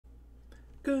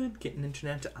Good getting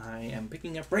internet. I am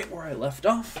picking up right where I left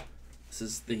off. This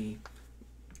is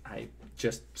I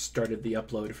just started the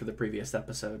upload for the previous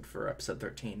episode, for episode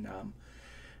 13. I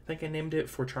think I named it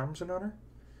For Charms in Honor.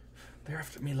 They're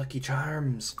after me, Lucky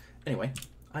Charms. Anyway,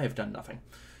 I have done nothing.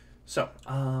 So,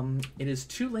 it is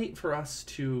too late for us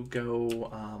to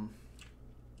go,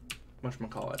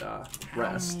 whatchamacallit,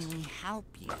 rest. How may we help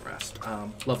you? Not rest,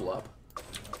 level up.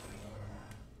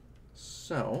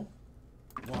 So,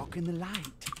 walk in the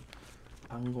light.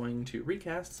 I'm going to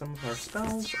recast some of our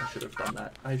spells. I should have done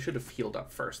that. I should have healed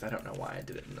up first. I don't know why I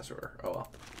did it in this order. Oh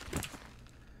well.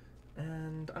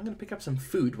 And I'm going to pick up some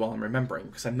food while I'm remembering,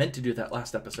 because I meant to do that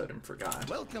last episode and forgot.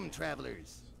 Welcome,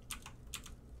 travelers.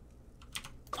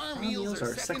 Our meals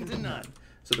are second to none.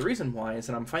 So the reason why is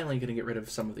that I'm finally going to get rid of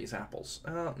some of these apples.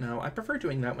 No, I prefer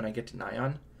doing that when I get to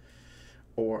Nyan.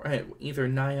 Or either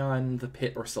Nyan, the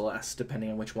Pit, or Celeste,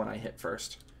 depending on which one I hit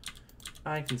first.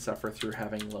 I can suffer through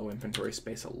having low inventory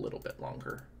space a little bit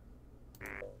longer.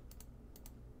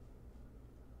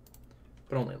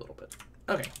 But only a little bit.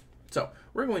 Okay, so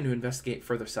we're going to investigate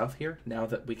further south here, now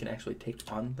that we can actually take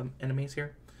on the enemies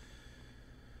here.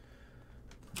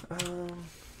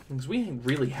 Because we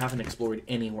really haven't explored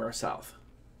anywhere south.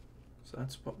 So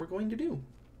that's what we're going to do.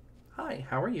 Hi,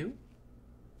 how are you?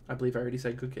 I believe I already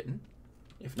said good kitten.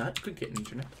 If not, good kitten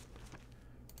internet.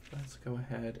 Let's go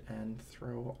ahead and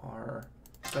throw our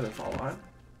Featherfall on.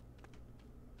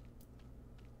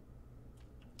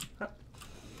 Huh.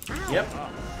 Yep.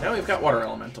 Now we've got water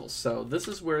elementals. So this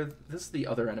is the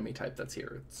other enemy type that's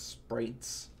here. It's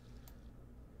sprites.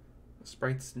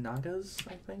 Sprites Nagas,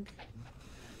 I think.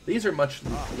 These are much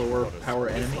lower power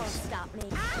enemies.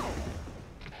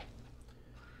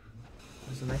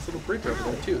 There's a nice little bridge over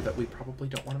there too that we probably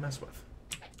don't want to mess with.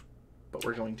 But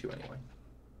we're going to anyway.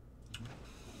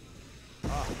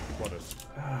 I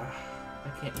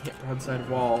can't hit broadside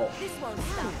wall. This won't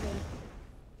stop me.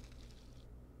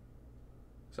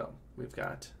 So we've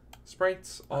got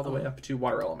sprites all the way up to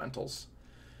water elementals.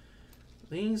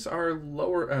 These are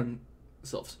lower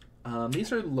sylphs.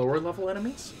 These are lower level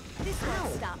enemies. This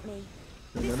won't stop me.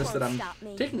 You'll notice that I'm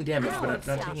taking damage, but I'm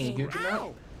not taking a huge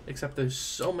amount. Except there's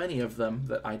so many of them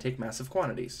that I take massive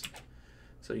quantities.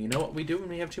 So you know what we do when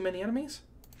we have too many enemies?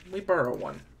 We borrow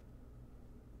one.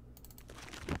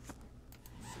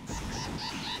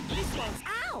 This one's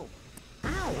ow!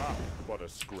 Ow! What a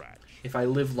scratch. If I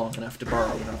live long enough to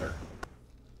borrow another.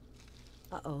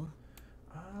 Uh-oh.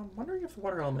 I'm wondering if the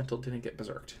water elemental didn't get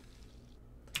berserked.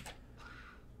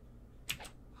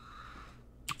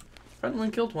 Finally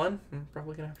killed one. I'm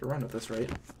probably going to have to run at this rate.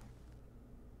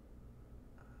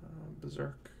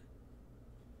 Berserk.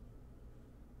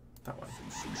 That one.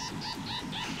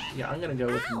 Yeah, I'm going to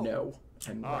go with no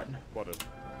and run. Run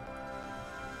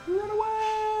away!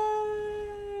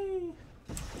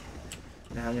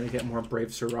 Now I'm going to get more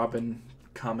Brave Sir Robin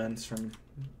comments from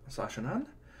Sashanan.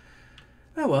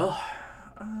 Oh well.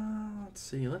 Let's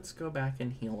see. Let's go back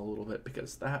and heal a little bit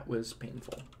because that was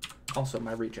painful. Also,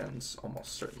 my regen's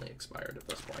almost certainly expired at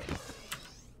this point.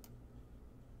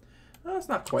 Well, it's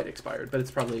not quite expired, but it's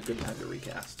probably a good time to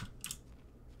recast.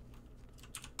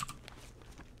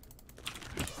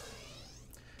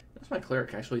 Notice my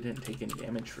cleric actually didn't take any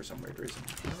damage for some weird reason.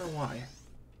 I don't know why.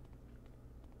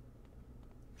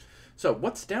 So,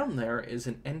 what's down there is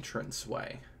an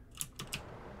entranceway.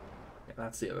 Yeah,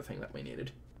 that's the other thing that we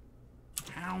needed.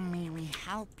 How may we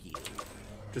help you?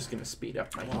 Just going to speed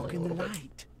up my Walk healing a in the little bit.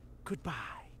 light. Goodbye.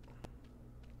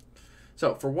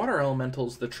 So, for water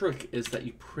elementals, the trick is that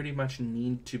you pretty much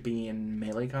need to be in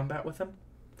melee combat with them.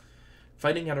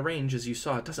 Fighting at a range, as you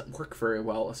saw, it doesn't work very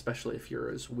well, especially if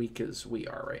you're as weak as we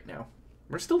are right now.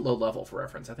 We're still low level for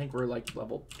reference. I think we're like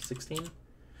level 16?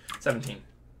 17.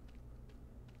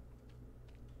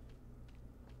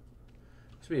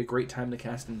 This would be a great time to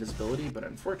cast invisibility, but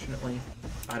unfortunately,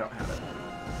 I don't have it.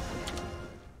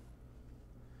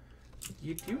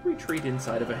 You do retreat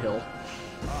inside of a hill.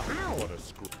 Ow!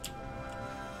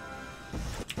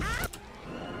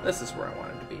 This is where I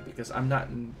wanted to be, because I'm not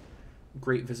in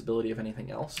great visibility of anything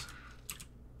else.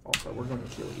 Also, we're going to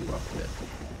heal you up a bit.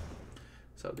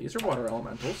 So these are water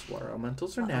elementals. Water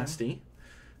elementals are nasty.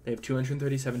 They have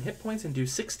 237 hit points and do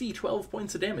 12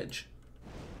 points of damage,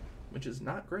 which is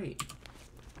not great.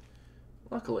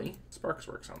 Luckily, Sparks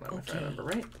works on them, if I remember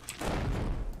right.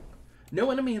 No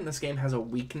enemy in this game has a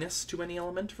weakness to any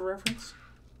element, for reference.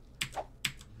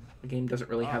 The game doesn't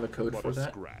really have a code for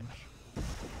that.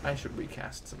 I should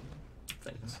recast some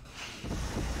things.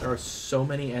 There are so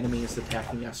many enemies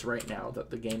attacking us right now that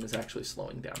the game is actually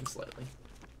slowing down slightly.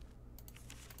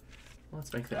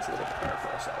 Let's make things a little bit better for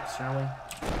ourselves, shall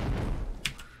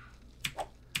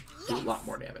we? do a lot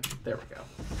more damage. There we go.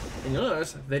 And you'll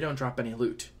notice they don't drop any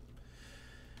loot.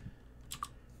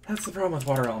 That's the problem with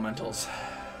water elementals.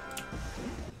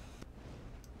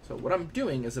 So what I'm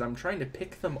doing is that I'm trying to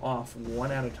pick them off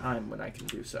one at a time when I can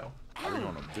do so. Bring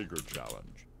on a bigger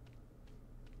challenge.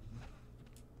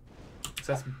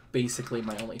 So that's basically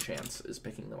my only chance, is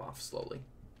picking them off slowly.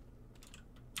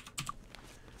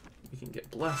 We can get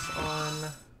Bless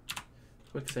on,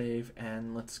 quick save,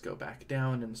 and let's go back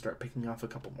down and start picking off a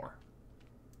couple more.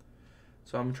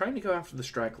 So I'm trying to go after the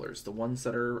stragglers, the ones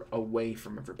that are away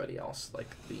from everybody else, like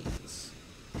these.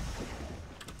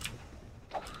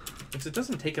 Because it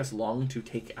doesn't take us long to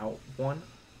take out one.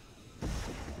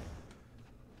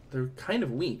 They're kind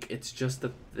of weak. It's just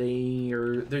that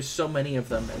there's so many of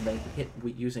them and they hit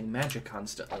using magic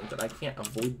constantly that I can't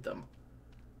avoid them.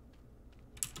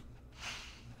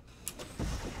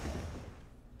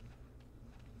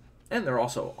 And they're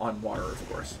also on water, of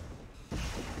course.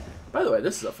 By the way,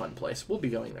 this is a fun place. We'll be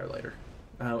going there later.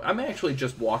 I may actually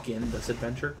just walk in this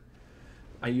adventure.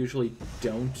 I usually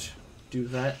don't do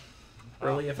that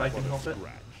early if I can help it.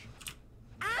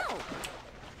 Ow!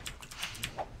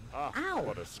 Ow!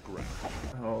 What a scratch.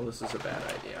 Oh, this is a bad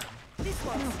idea. This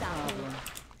won't stop me.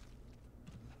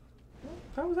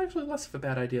 That was actually less of a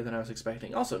bad idea than I was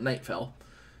expecting. Also, night fell.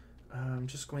 I'm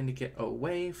just going to get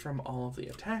away from all of the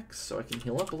attacks so I can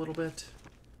heal up a little bit.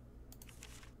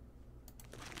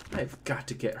 I've got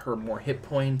to get her more hit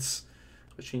points,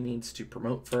 but she needs to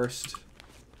promote first.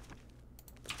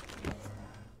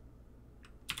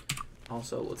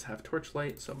 Also, let's have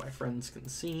torchlight so my friends can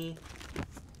see.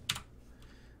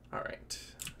 Alright,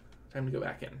 time to go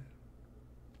back in.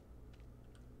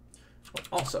 Oh,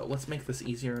 also, let's make this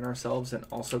easier on ourselves and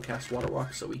also cast Water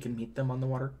Walk so we can meet them on the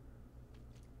water.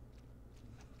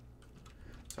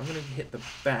 So I'm going to hit the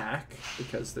back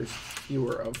because there's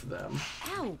fewer of them.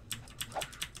 Ow!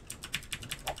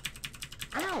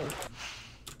 Ow!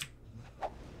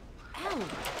 Ow!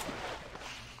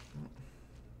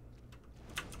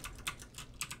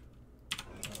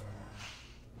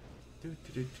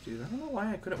 I don't know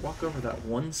why I couldn't walk over that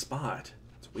one spot.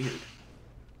 It's weird.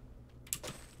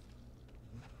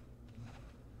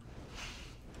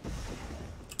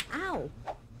 Ow!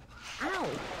 Ow!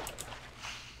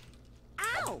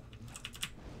 Ow!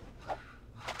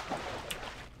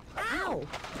 Ow!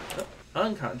 Oh,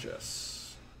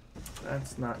 unconscious.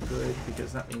 That's not good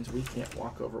because that means we can't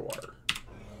walk over water.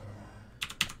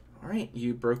 Alright,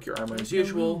 you broke your armor as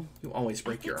usual. You always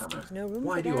break your armor.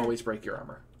 Why do you always break your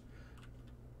armor?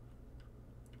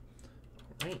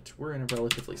 Alright, we're in a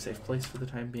relatively safe place for the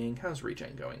time being. How's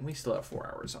regen going? We still have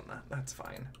 4 hours on that. That's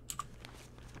fine.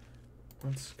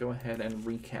 Let's go ahead and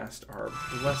recast our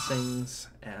blessings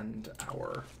and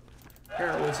our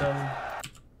heroism.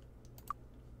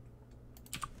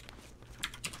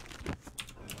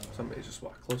 Somebody just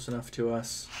walked close enough to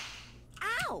us.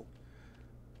 Ow!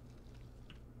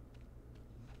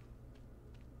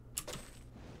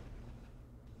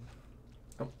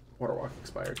 Oh, Water Walk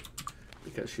expired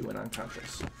because she went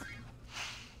unconscious.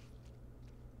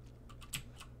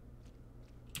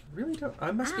 Really don't...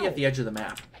 I must be at the edge of the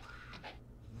map.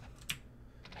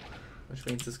 Which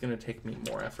means it's going to take me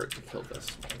more effort to kill this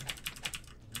one.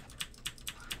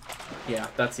 Yeah,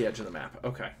 that's the edge of the map.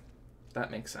 Okay.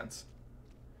 That makes sense.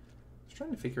 I was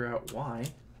trying to figure out why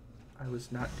I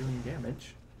was not doing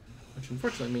damage. Which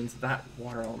unfortunately means that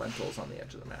water elemental is on the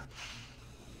edge of the map.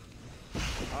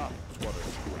 Ah, what a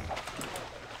scratch.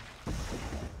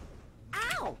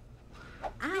 Ow!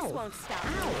 Ow! This won't stop.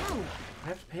 Ow! I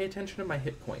have to pay attention to my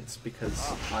hit points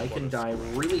because I can die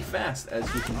really fast, as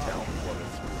you can tell. What a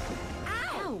scratch.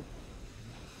 Ow!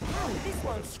 Ow! This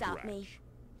won't stop me.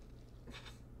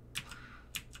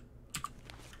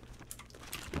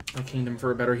 My kingdom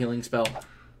for a better healing spell.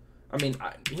 I mean,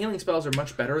 healing spells are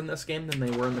much better in this game than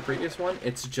they were in the previous one.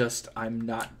 It's just I'm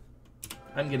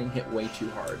getting hit way too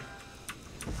hard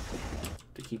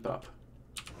to keep up.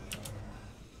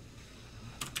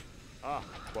 Ah,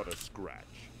 what a scratch.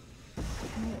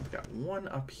 I've got one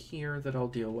up here that I'll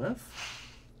deal with.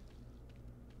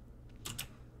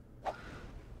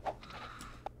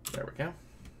 There we go.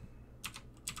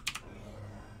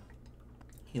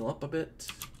 Heal up a bit.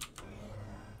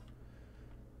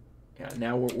 Yeah,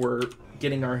 now we're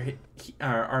getting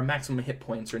our maximum hit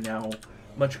points are now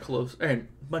much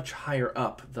higher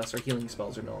up. Thus, our healing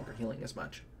spells are no longer healing as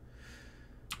much.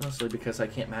 Mostly because I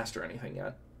can't master anything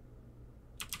yet.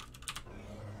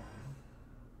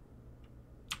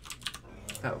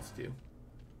 That'll do.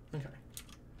 Okay.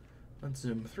 Let's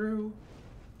zoom through.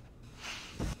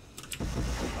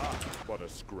 Ah, what a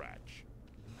scratch.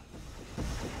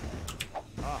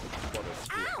 Ah, what a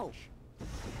scratch. Ow!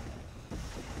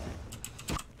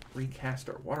 recast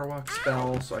our water walk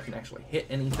spell so I can actually hit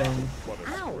anything. What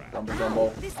a Ow! scratch. Rumble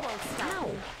Dumble. This won't stop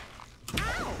me.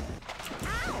 Ow!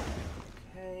 Ow!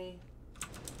 Okay.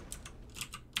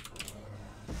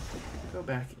 Go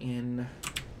back in.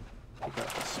 Take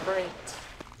out the Sprite.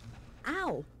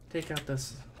 Ow! Take out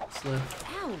this Sliff.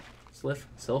 Ow! Sliff?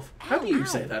 Sylph? How do you Ow.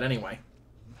 say that anyway?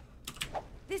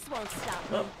 This won't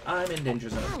stop me. Oh, I'm in danger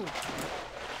zone. Ow!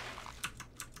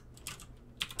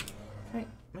 Okay,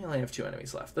 we only have 2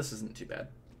 enemies left. This isn't too bad.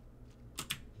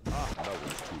 Ah, that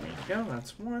was too easy. There we go,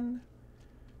 that's 1.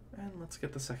 And let's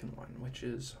get the second one, which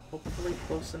is hopefully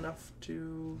close enough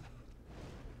to...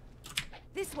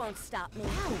 This won't stop me.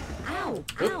 Ow! Ow!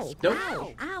 Oops, Ow! nope.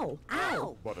 Ow! Ow!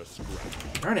 Ow! What a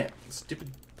scratch. Darn it! Stupid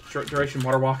short duration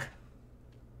water walk.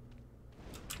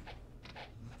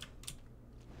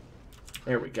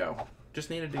 There we go. Just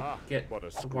needed to Ah, get what a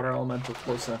the screw. water elemental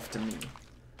close enough to me.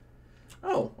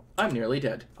 Oh, I'm nearly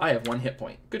dead. I have 1 hit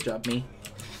point. Good job, me.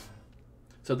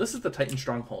 So this is the Titan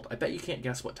Stronghold. I bet you can't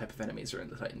guess what type of enemies are in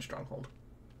the Titan Stronghold.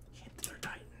 Hint, they're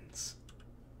Titans.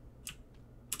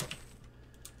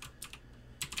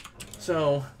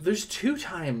 So, there's 2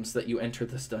 times that you enter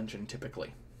this dungeon,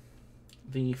 typically.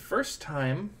 The first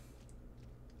time...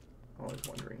 I was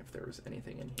wondering if there was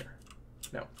anything in here.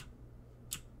 No.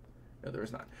 No, there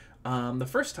is not. The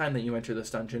first time that you enter this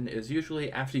dungeon is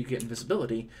usually after you get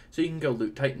invisibility, so you can go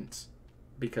loot Titans.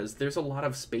 Because there's a lot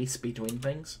of space between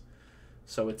things.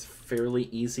 So it's fairly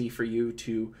easy for you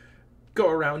to go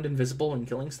around invisible and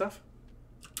killing stuff.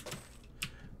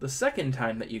 The second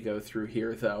time that you go through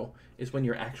here, though, is when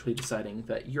you're actually deciding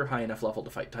that you're high enough level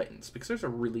to fight Titans. Because there's a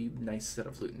really nice set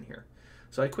of loot in here.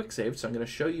 So I quick saved, so I'm going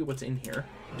to show you what's in here.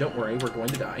 Don't worry, we're going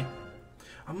to die.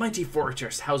 A mighty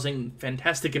fortress housing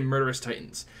fantastic and murderous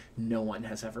Titans. No one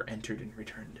has ever entered and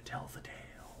returned to tell the tale.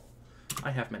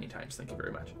 I have many times, thank you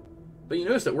very much. But you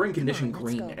notice that we're in condition let's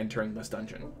green go. entering this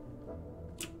dungeon.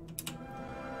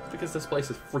 It's because this place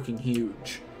is freaking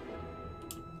huge.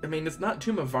 I mean, it's not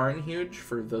Tomb of Varn huge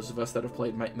for those of us that have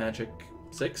played Might Magic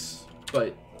 6,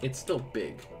 but it's still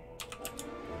big.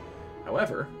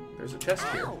 However, there's a chest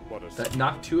here What a that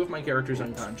knocked 2 of my characters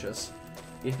unconscious,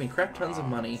 gave me crap tons of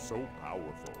money, So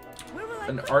powerful. Where will I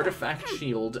an put artifact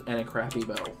shield, and a crappy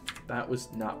bow. That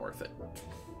was not worth it.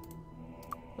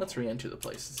 Let's re-enter the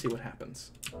place and see what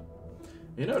happens.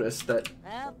 You notice that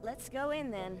Well, let's go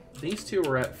in then. these 2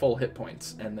 were at full hit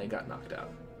points, and they got knocked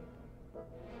out.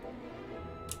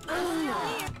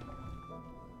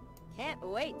 Can't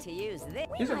wait to use this.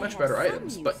 These are much better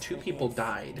items, but 2 people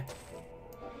died.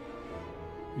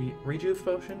 Rejuve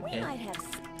potion? We Eh. might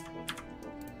have.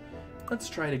 Let's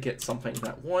try to get something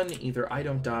that 1, either I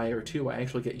don't die, or 2, I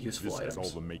actually get useful This has all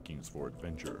items. the makings for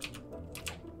adventure.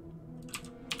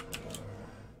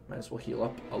 Might as well heal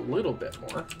up a little bit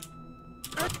more.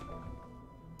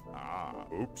 Ah,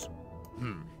 oops.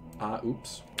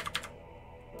 Oops.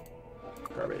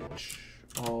 Garbage.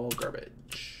 All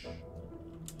garbage.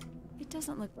 It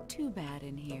doesn't look too bad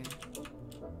in here.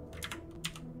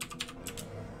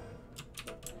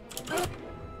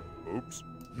 Oops.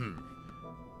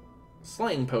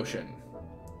 Slaying potion.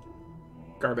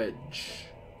 Garbage.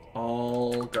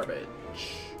 All garbage.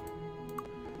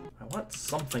 I want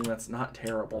something that's not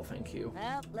terrible, thank you.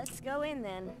 Well, let's go in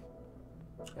then.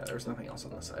 Yeah, there's nothing else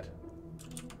on this side.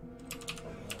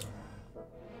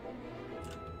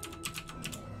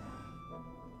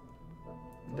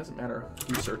 It doesn't matter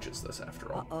who searches this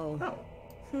after all. Uh-oh.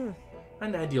 Oh.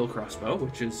 An ideal crossbow,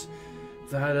 which is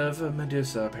that of a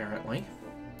Medusa, apparently.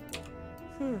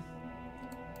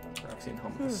 Roxine,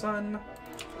 Home of the Sun.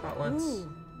 Gauntlets.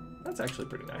 Ooh. That's actually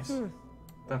pretty nice.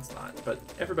 That's not, but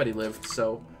everybody lived,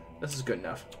 so this is good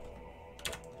enough.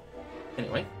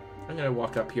 Anyway, I'm going to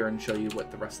walk up here and show you what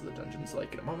the rest of the dungeon's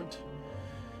like in a moment.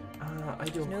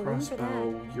 Ideal no room for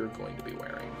crossbow you're going to be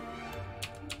wearing.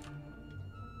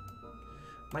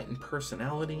 Might and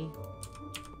personality.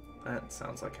 That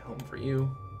sounds like a home for you.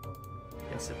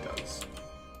 Yes, it does.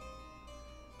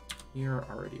 You're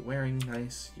already wearing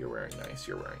nice. You're wearing nice.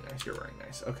 You're wearing nice. You're wearing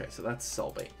nice. Okay, so that's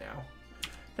Cell Bait now.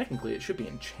 Technically, it should be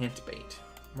Enchant Bait.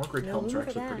 More great No helms are room for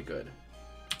actually that. pretty good.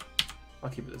 I'll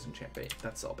keep it as Enchant Bait.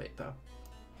 That's Cell Bait, though.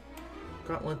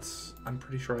 Gauntlets, I'm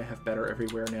pretty sure I have better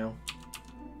everywhere now.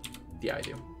 Yeah, I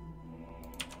do.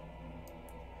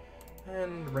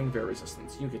 And Ring Bear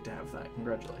Resistance. You get to have that.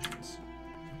 Congratulations.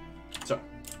 So,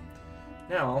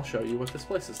 now I'll show you what this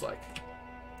place is like.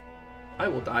 I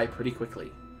will die pretty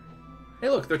quickly. Hey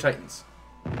look, they're Titans.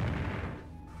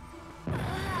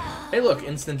 Hey look,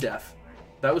 instant death.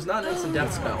 That was not an instant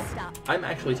death spell. I'm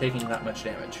actually taking that much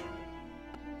damage.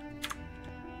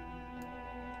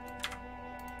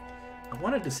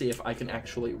 wanted to see if I can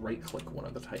actually right-click one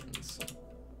of the Titans.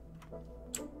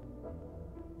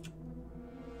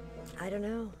 I don't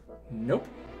know. Nope.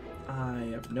 I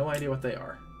have no idea what they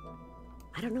are.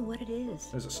 I don't know what it is.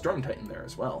 There's a Storm Titan there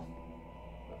as well.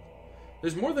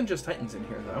 There's more than just Titans in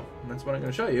here, though, and that's what I'm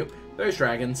going to show you. There's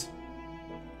dragons.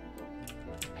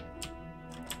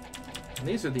 And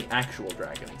these are the actual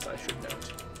dragons, I should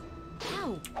note.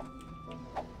 Ow!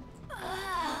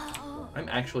 I'm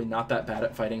actually not that bad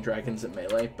at fighting dragons in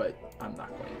melee, but I'm not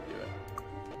going to do it.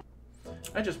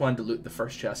 I just wanted to loot the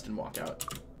first chest and walk out.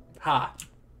 Ha!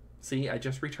 See, I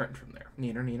just returned from there.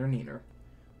 Neener, neener, neener.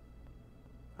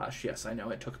 Hush, yes, I know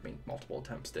it took me multiple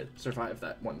attempts to survive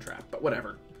that one trap, but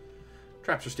whatever.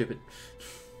 Traps are stupid.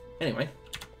 Anyway,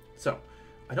 so,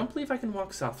 I don't believe I can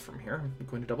walk south from here. I'm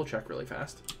going to double check really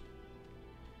fast.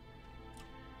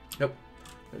 Nope.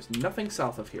 There's nothing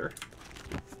south of here.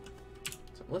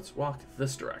 So let's walk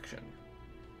this direction.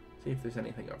 See if there's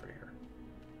anything over here.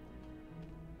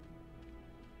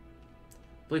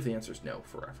 I believe the answer is no,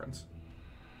 for reference.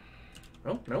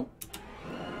 Oh, no.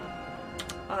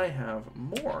 I have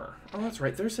more. Oh, that's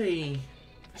right. There's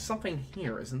something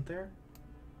here, isn't there?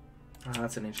 Ah,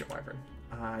 that's an ancient wyvern.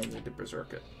 I need to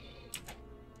berserk it.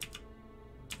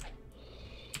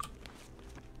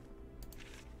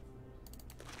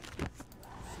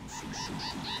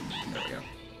 There we go.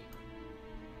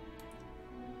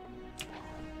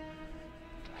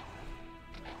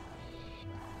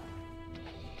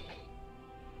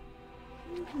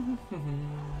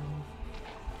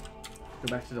 Go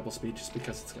back to double speed just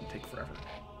because it's going to take forever.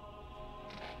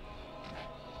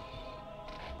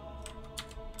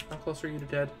 How close are you to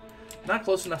dead? Not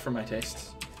close enough for my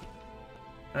tastes.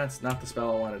 That's not the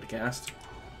spell I wanted to cast.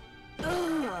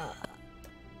 God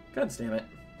damn it.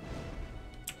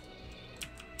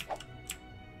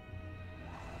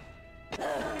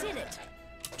 Did it.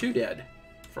 2 dead.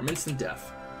 From instant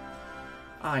death.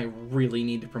 I really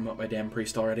need to promote my damn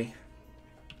priest already.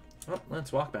 Well,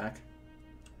 let's walk back.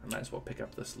 I might as well pick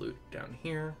up this loot down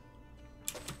here.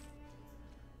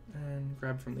 And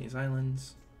grab from these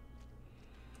islands.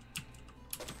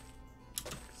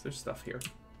 Because there's stuff here.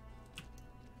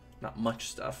 Not much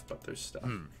stuff, but there's stuff.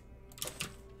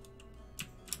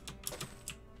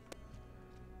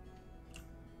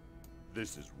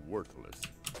 This is worthless.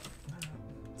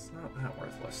 It's not that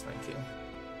worthless, thank you.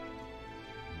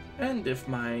 And if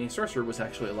my sorcerer was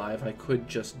actually alive, I could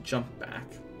just jump back.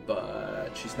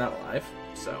 But she's not alive,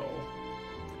 so...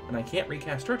 And I can't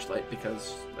recast Torchlight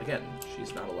because, again,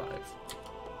 she's not alive.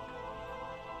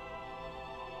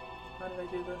 How did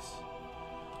I do this?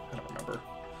 I don't remember.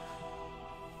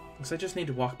 Because I just need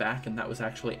to walk back, and that was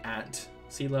actually at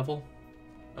sea level.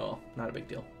 Oh, not a big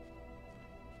deal.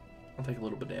 I'll take a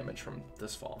little bit of damage from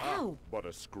this fall. Ow! But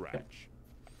a scratch.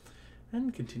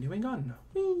 And continuing on.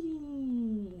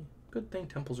 Whee! Good thing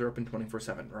temples are open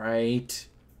 24/7, right?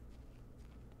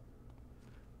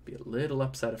 Be a little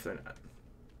upset if they're not.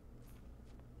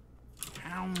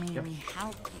 How may we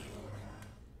help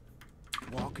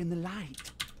you? Walk in the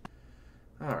light.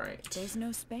 Alright. There's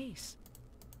no space.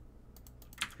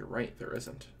 You're right, there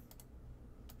isn't.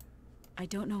 I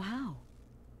don't know how.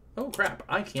 Oh crap,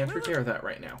 I can't repair that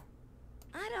right now.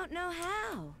 I don't know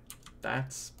how.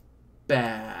 That's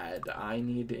bad. I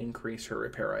need to increase her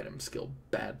repair item skill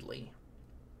badly.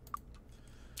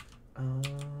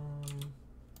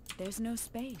 There's no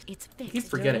space. It's I fixed. keep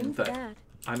forgetting Don't that that.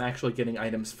 I'm actually getting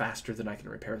items faster than I can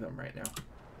repair them right now.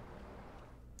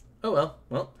 Oh well,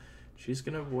 well, she's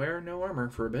gonna wear no armor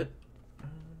for a bit.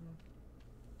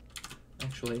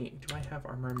 Actually, do I have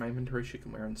armor in my inventory she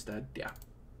can wear instead? Yeah.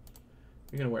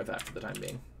 You're gonna wear that for the time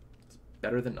being. It's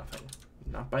better than nothing.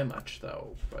 Not by much,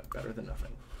 though, but better than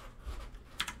nothing.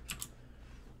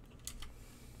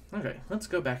 Okay, let's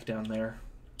go back down there.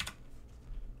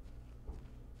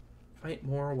 Fight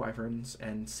more wyverns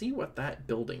and see what that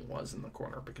building was in the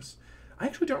corner, because I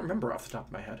actually don't remember off the top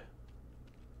of my head.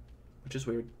 Which is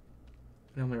weird.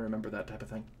 I only remember that type of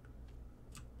thing.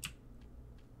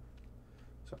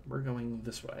 So we're going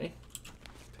this way.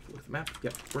 Take a look at the map.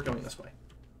 Yep, we're going this way.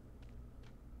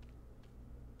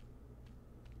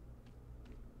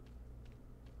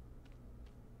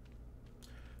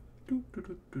 Let's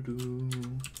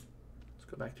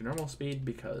go back to normal speed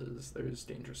because there's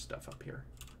dangerous stuff up here.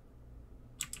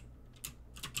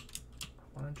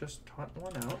 I want to just taunt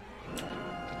one out.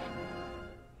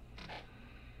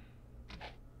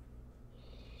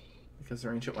 Because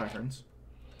they're ancient wyverns.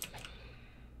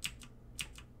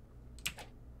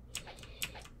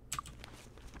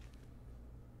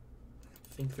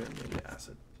 I think they're immune to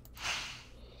acid.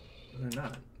 They're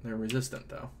not. They're resistant,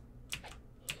 though.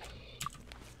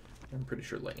 I'm pretty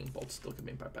sure lightning bolts still give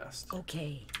me my best.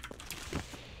 Okay.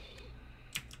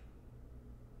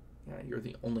 Yeah, you're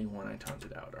the only one I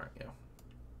taunted out, aren't you?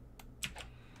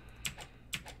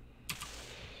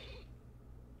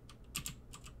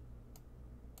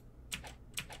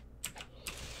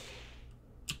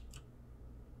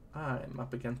 I'm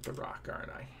up against the rock,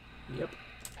 aren't I? Yep.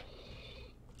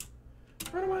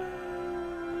 Run away!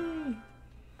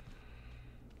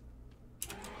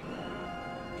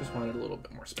 Just wanted a little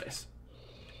bit more space.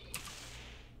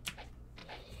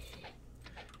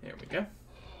 There we go.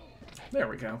 There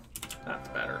we go. That's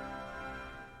better.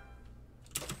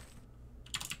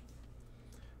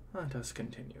 Let us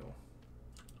continue.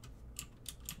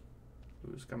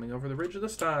 Who's coming over the ridge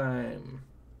this time?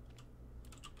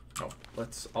 Oh,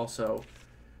 let's also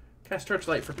cast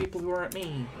Torchlight for people who aren't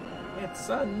me. It's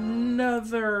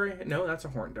another... No, that's a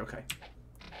horned. Okay.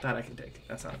 That I can take.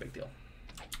 That's not a big deal.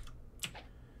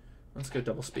 Let's go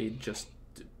double speed just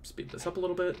to speed this up a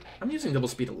little bit. I'm using double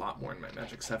speed a lot more in my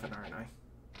Magic 7, aren't I?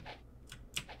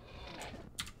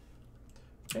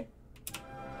 Okay.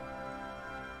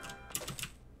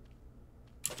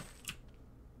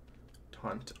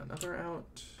 Taunt another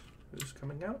out. Who's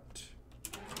coming out?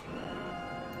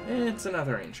 It's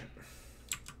another ancient.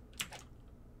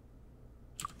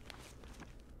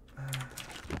 Can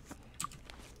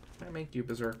I make you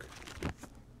berserk?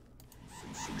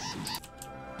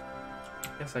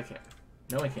 Yes, I can.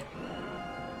 No, I can't.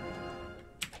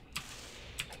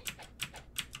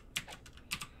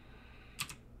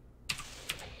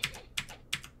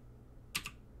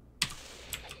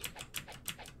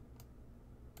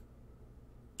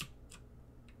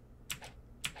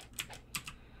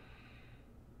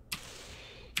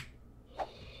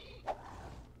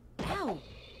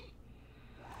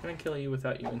 Can I kill you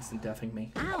without you instant deathing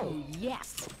me? Ow,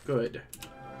 yes. Good.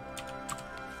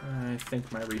 I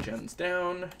think my regen's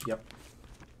down. Yep.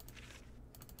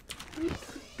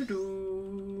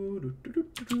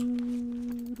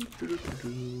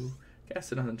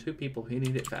 Cast it on the two people who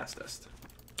need it fastest.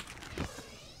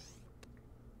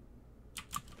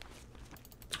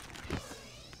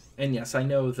 And yes, I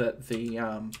know that the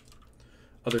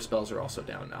other spells are also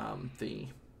down. The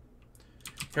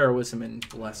Heroism and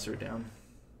Bless are down.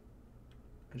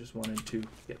 I just wanted to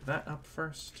get that up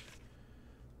first.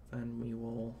 Then we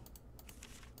will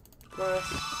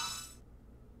Bless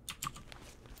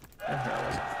and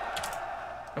Heroism.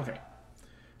 Okay.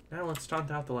 Now let's taunt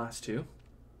out the last two.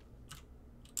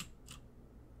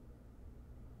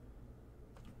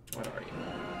 What are you?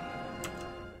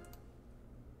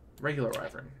 Regular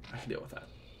Wyvern. I can deal with that.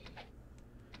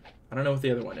 I don't know what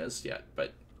the other one is yet,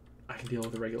 but I can deal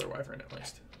with the regular Wyvern at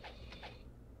least.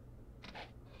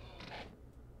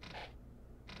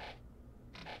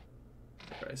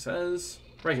 Everybody says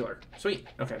regular. Sweet.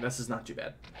 Okay, this is not too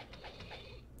bad.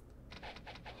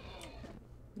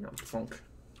 Funk.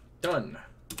 Done.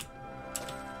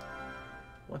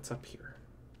 What's up here?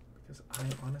 Because I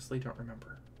honestly don't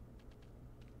remember.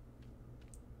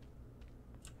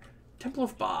 Temple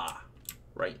of Ba.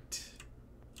 Right.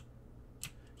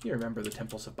 You remember the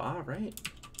Temples of Ba, right?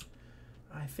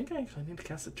 I think I actually need to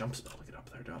cast a jump spell to get up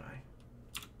there, don't I?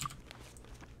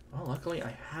 Well, luckily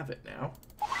I have it now.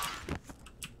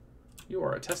 You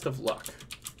are a test of luck.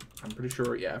 I'm pretty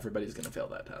sure, yeah, everybody's going to fail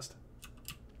that test.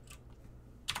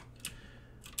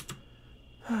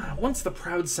 Once the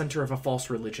proud center of a false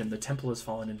religion, the temple has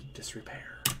fallen into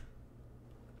disrepair.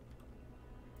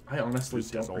 I honestly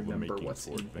don't remember what's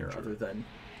in here other than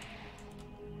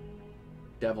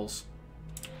devils.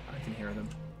 I can hear them.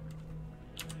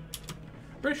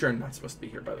 Pretty sure I'm not supposed to be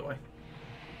here, by the way.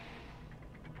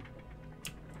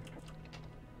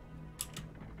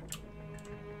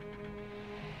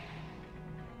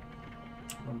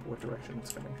 Remember what direction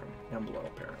it's coming from. Down below,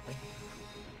 apparently.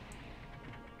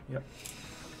 Yep.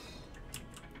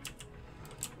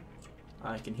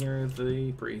 I can hear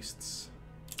the priests.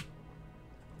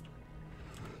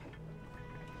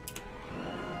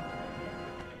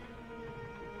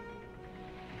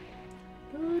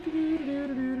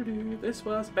 This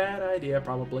was a bad idea,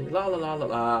 probably. La la la la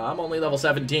la. I'm only level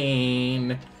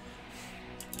 17.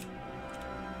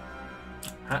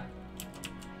 Huh?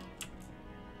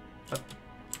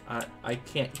 I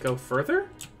can't go further?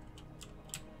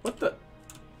 What the?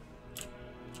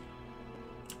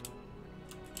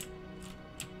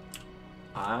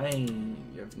 I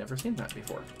have never seen that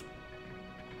before.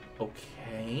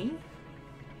 Okay.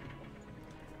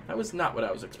 That was not what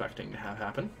I was expecting to have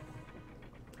happen.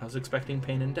 I was expecting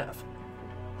pain and death.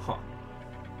 Huh.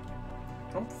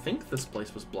 I don't think this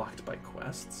place was blocked by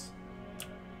quests.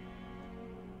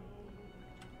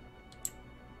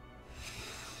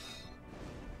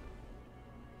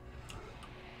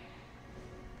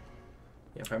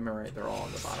 Yeah, if I remember right, they're all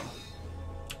on the bottom.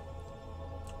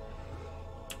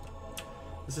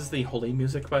 This is the holy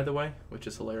music, by the way, which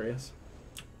is hilarious.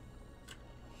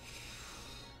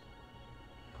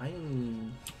 I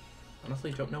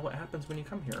honestly don't know what happens when you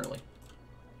come here early.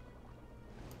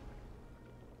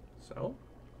 So,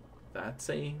 that's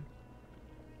a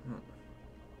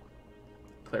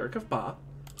Cleric of Ba.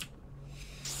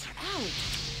 Ow!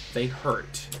 They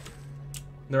hurt.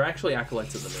 They're actually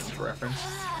acolytes of the moon, for reference.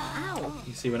 Ow!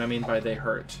 You see what I mean by they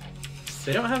hurt?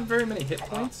 They don't have very many hit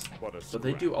points, but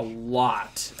they do a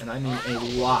lot, and I mean a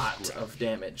lot of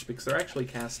damage, because they're actually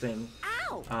casting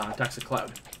Toxic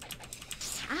Cloud.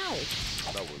 Ow!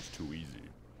 That was too easy.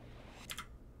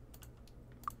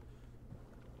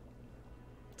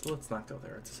 So let's not go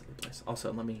there. It's a silly place.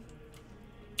 Also, let me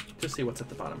just see what's at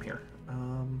the bottom here.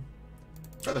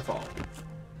 Featherfall.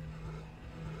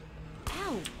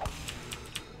 Ow!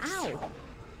 Ow!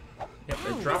 Yep,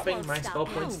 they're Ow, dropping this my won't spell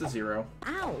stop. points to 0.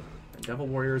 Ow! And Devil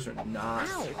Warriors are not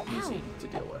Ow, easy ow. to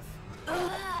deal with.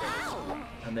 Ow!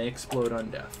 And they explode on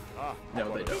death. No,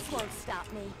 they don't. This won't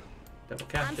stop me. Devil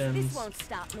This Captains. won't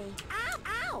stop me. Ow!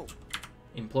 Ow!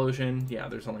 Implosion. Yeah,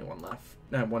 there's only one left.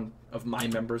 One of my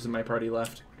members in my party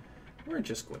left. We're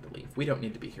just going to leave. We don't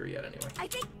need to be here yet anyway. I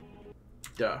think.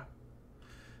 Duh.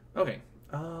 Okay.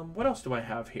 What else do I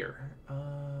have here?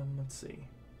 Let's see.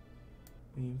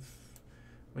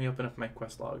 Let me open up my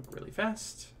quest log really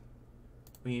fast.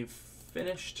 We've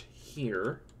finished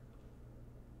here.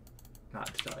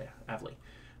 Not Talia, Avli.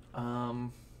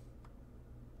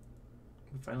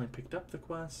 We finally picked up the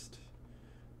quest.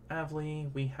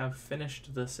 Avli, we have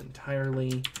finished this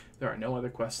entirely. There are no other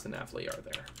quests than Avli, are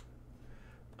there?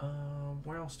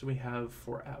 Where else do we have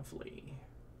for Avli?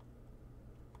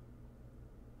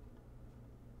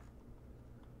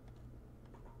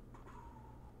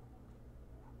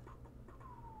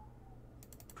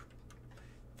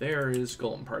 There is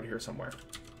Golem Part here somewhere.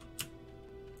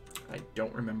 I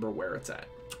don't remember where it's at.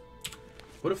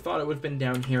 Would have thought it would have been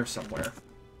down here somewhere.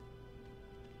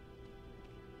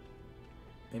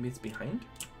 Maybe it's behind?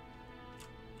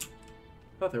 I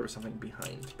thought there was something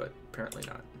behind, but apparently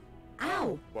not.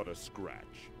 Ow! What a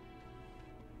scratch.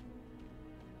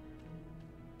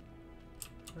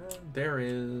 There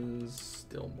is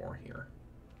still more here.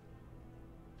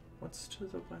 What's to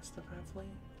the west of Avli?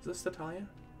 Is this Tatalia?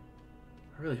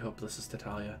 I really hope this is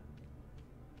Tatalia.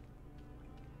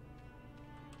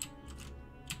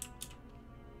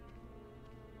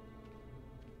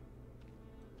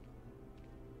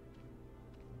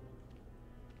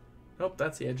 Nope,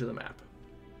 that's the edge of the map.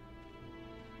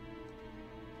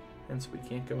 Hence, we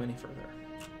can't go any further.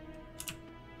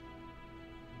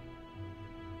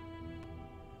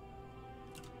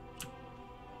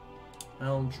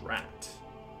 Eldrat.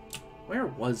 Where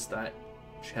was that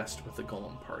chest with the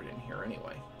golem part in here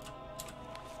anyway?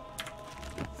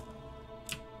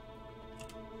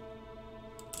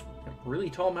 Really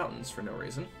tall mountains for no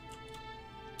reason.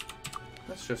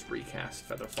 Let's just recast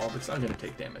Featherfall because I'm going to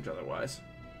take damage otherwise.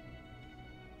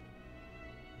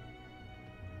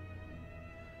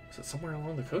 Is it somewhere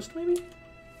along the coast, maybe?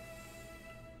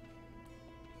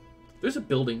 There's a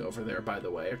building over there, by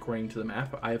the way, according to the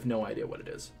map. I have no idea what it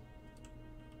is.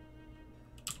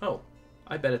 Oh,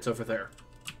 I bet it's over there.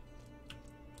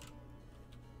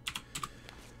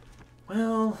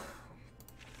 Well,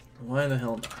 why the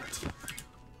hell not?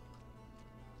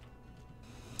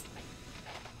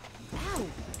 Ow!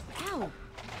 Ow!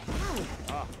 Ow!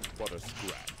 Ah, what a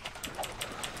scratch.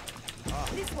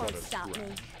 This won't stop me.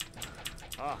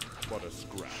 Ah, what a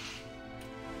scratch.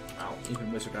 Wow,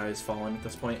 even Wizard Eye has fallen at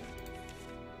this point.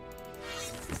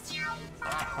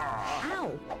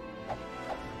 Ow!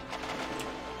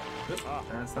 Oop,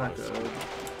 that's not good.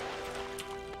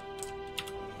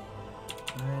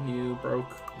 And you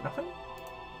broke nothing?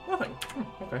 Nothing.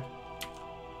 Okay.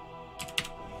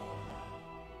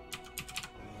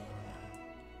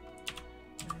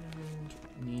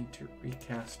 And need to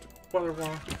recast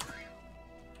Weatherwalk.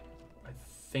 I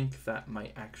think that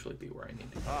might actually be where I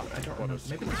need to go. But I don't remember.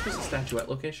 Maybe this was a statuette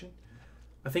location?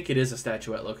 I think it is a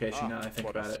statuette location now that I think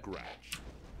what about a it. scratch.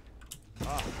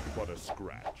 Ah, what a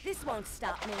scratch. This won't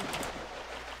stop me.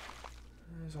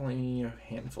 There's only a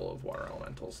handful of water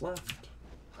elementals left.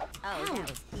 Oh,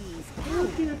 that was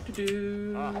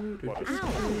easy. Ah, what a scratch.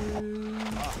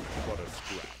 Ah, what a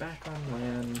scratch. Back on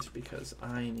land because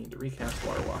I need to recast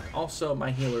Water Walk. Also, my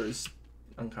healer is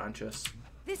unconscious.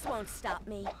 This won't stop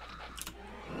me.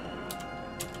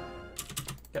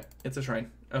 Yep, it's a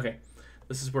shrine. Okay,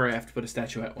 this is where I have to put a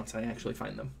statuette once I actually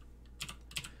find them.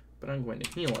 But I'm going to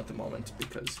heal at the moment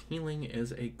because healing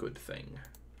is a good thing.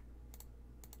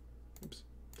 Oops.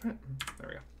 There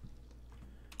we go.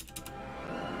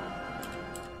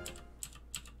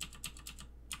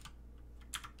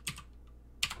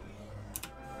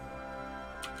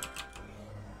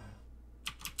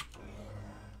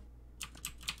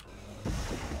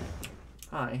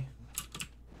 Hi.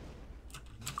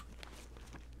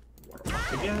 Water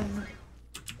walk again.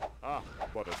 Ah,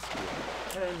 what a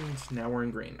skill. And now we're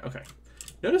in green. Okay.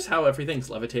 Notice how everything's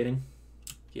levitating?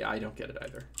 Yeah, I don't get it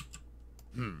either.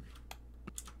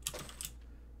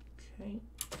 Okay.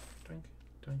 Doink,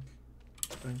 doink,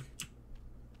 doink.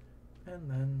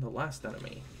 And then the last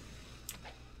enemy.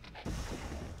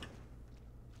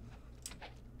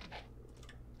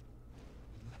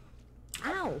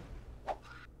 Ow!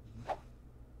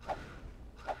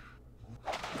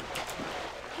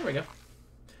 There we go.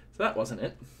 So that wasn't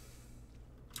it.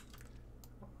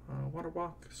 Water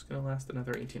walk is going to last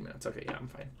another 18 minutes. Okay, yeah, I'm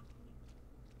fine.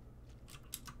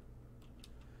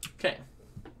 Okay.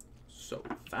 So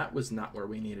that was not where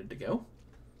we needed to go.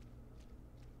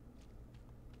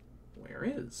 Where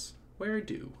is? Where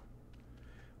do?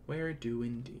 Where do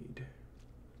indeed?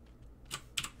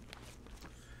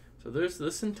 So there's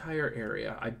this entire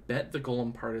area. I bet the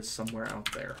golem part is somewhere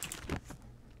out there.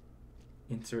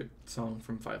 Insert song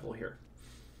from VII here.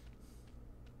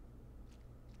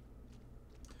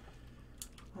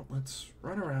 Well, let's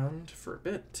run around for a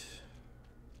bit.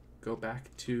 Go back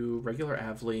to regular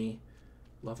Avley.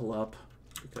 Level up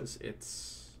because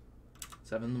it's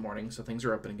 7 in the morning, so things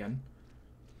are open again.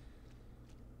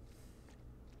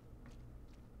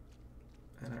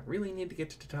 And I really need to get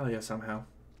to Tatalia somehow.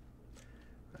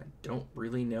 I don't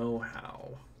really know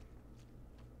how.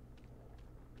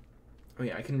 Oh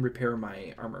yeah, I can repair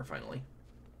my armor finally.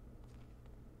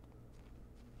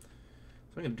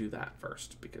 So I'm going to do that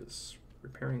first because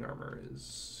repairing armor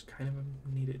is kind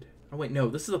of needed. Oh wait, no,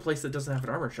 this is a place that doesn't have an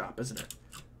armor shop, isn't it?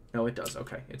 No, it does.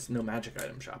 Okay, it's no magic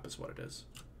item shop is what it is.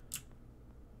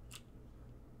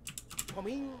 Come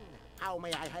in. How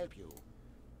may I help you?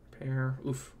 Repair.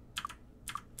 Oof.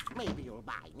 Maybe you'll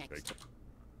buy next.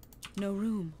 No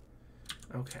room.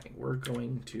 Okay, we're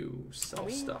going to sell Come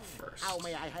in. stuff first. How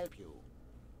may I help you?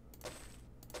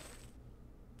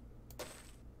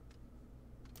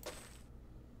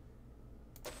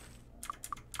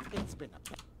 It's been a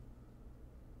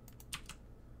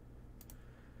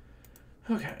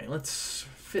Okay, let's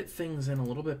fit things in a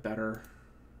little bit better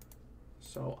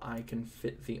so I can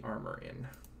fit the armor in.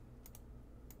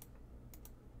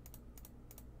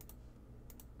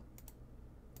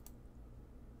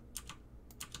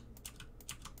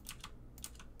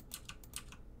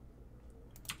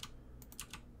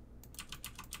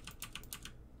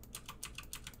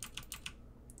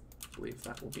 I believe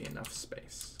that will be enough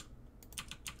space.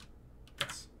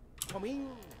 Yes. Come in.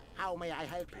 How may I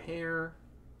help you?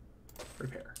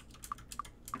 Repair.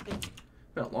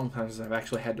 Been a long time since I've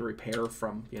actually had to repair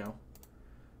from, you know,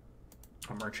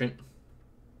 a merchant.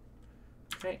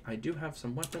 Okay, I do have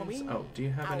some weapons. Oh, do you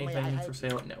have How may I anything help for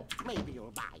sale? No. Maybe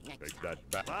you'll buy next Take time.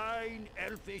 that back. Fine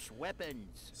elfish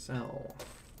weapons. Sell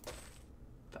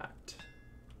that.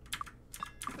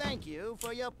 Thank you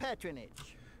for your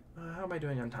patronage. How am I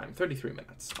doing on time? 33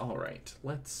 minutes. All right,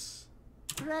 let's...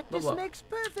 Practice Level up. makes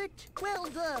perfect. Well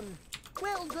done.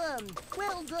 Well done.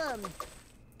 Well done.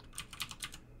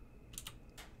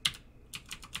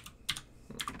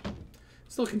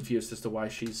 Still confused as to why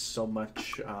she's so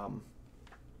much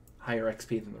higher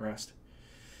XP than the rest.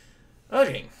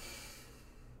 Okay.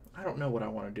 I don't know what I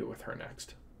want to do with her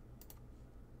next.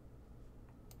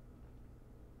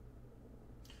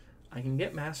 I can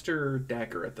get Master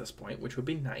Dagger at this point, which would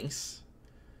be nice.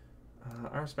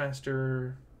 Arms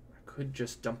Master... I could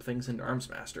just dump things into Arms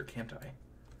Master, can't I?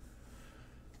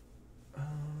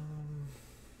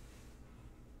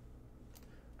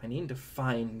 I need to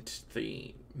find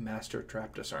the Master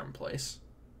Trap Disarm place.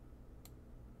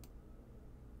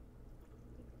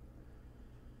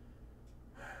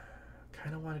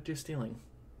 Kind of want to do stealing.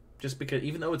 Just because,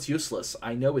 even though it's useless,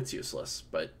 I know it's useless,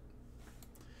 but...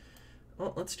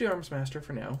 Well, let's do Arms Master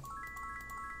for now.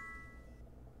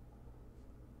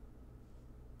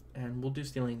 And we'll do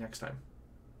stealing next time.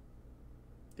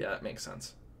 Yeah, that makes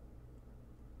sense.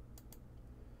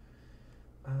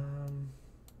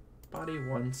 Body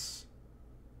once.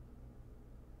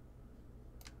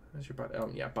 How's your body?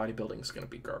 Oh, yeah, bodybuilding's going to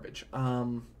be garbage.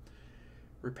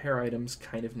 Repair items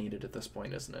kind of needed at this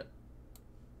point, isn't it?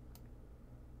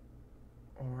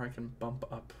 Or I can bump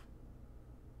up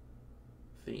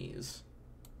these.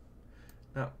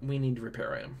 No, we need to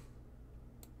repair item.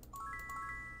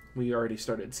 We already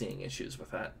started seeing issues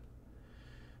with that.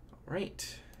 All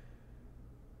right.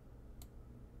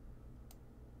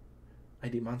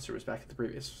 ID Monster was back at the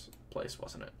previous place,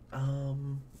 wasn't it?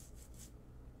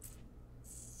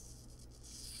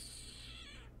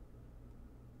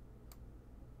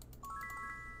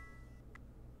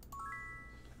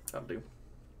 That'll do.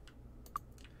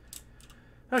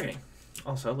 Okay.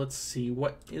 Also, let's see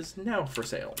what is now for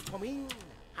sale. Come in.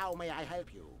 How may I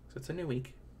help you? So it's a new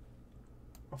week.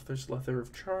 Officer's Leather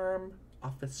of Charm.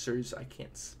 Officers, I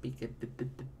can't speak it.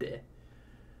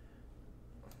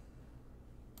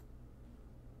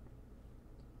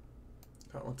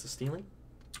 Gauntlets of Stealing.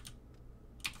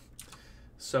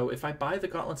 So if I buy the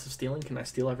Gauntlets of Stealing, can I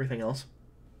steal everything else?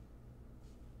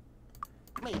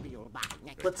 Maybe you'll buy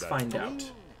next. Let's find Come out. in.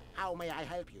 How may I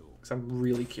help you? Because I'm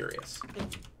really curious.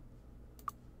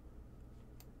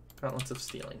 Gauntlets of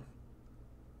Stealing.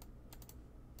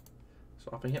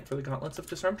 Swapping it for the Gauntlets of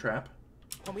Disarm Trap.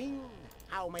 Come in.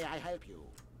 How may I help you?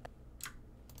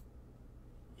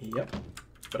 Yep.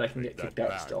 But I can get Take kicked that out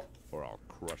back, still. or I'll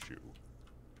crush you.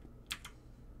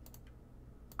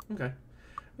 Okay.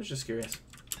 I was just curious.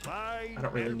 Fine, I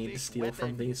don't really need to elfish steal from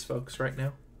weapon. these folks right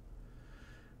now.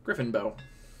 Griffin Bow.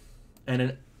 And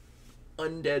an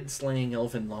Undead Slaying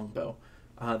Elven Longbow.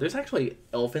 There's actually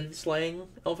Elven Slaying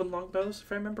Elven Longbows,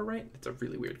 if I remember right. It's a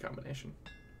really weird combination.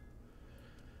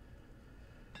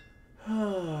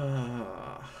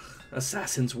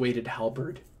 Assassin's Weighted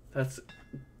Halberd. That's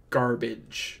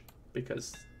garbage.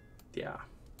 Because, yeah.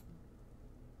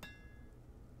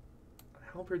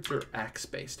 Halberds are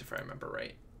axe-based, if I remember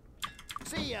right.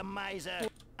 See ya, miser.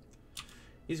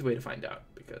 Easy way to find out,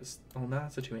 because... Oh, no,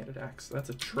 that's a two-handed axe. That's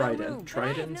a No trident. room, but I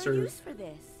have Tridents no are use for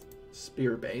this.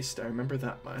 spear-based. I remember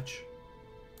that much.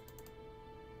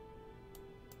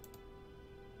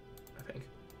 I think.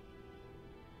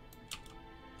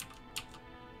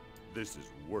 This is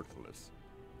worthless.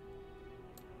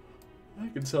 I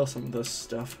can sell some of this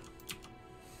stuff.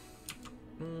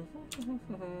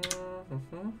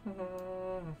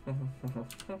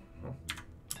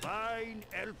 Fine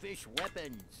elfish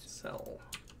weapons. Sell.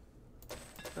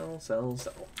 Sell, sell,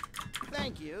 sell.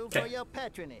 Thank you Okay. for your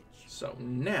patronage. So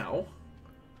now,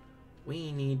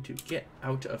 we need to get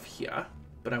out of here,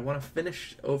 but I want to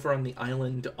finish over on the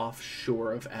island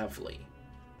offshore of Avley,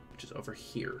 which is over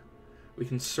here. We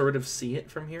can sort of see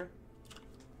it from here.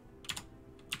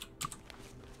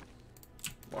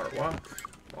 Water walk.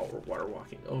 While we're water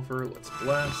walking over, let's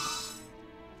bless.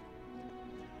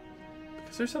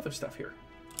 Because there's other stuff here.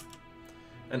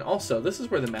 And also, this is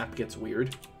where the map gets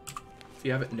weird. If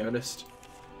you haven't noticed,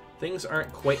 things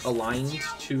aren't quite aligned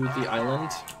to the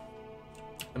island.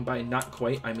 And by not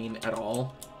quite, I mean at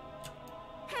all.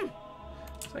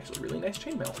 It's actually a really nice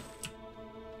chainmail.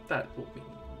 That will be an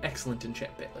excellent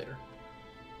enchant bit later.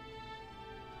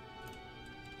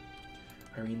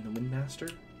 Irene the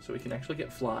Windmaster, so we can actually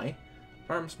get fly.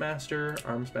 Arms Master,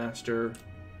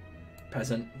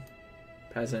 Peasant,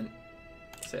 Peasant,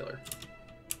 Sailor.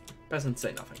 Peasants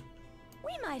say nothing.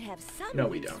 We might have some No,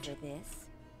 we use don't. for this.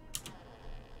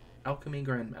 Alchemy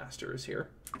Grandmaster is here.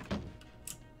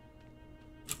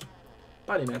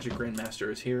 Body Magic Grandmaster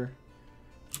is here.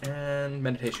 And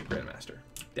Meditation Grandmaster.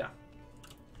 Yeah.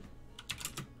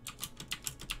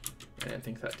 I didn't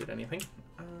think that did anything.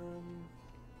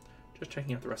 Just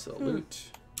checking out the rest of the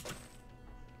loot.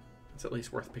 It's at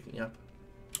least worth picking up.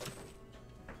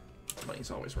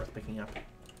 Money's always worth picking up.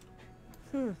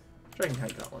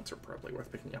 Dragonhide Gauntlets are probably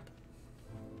worth picking up.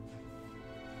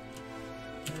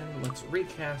 And let's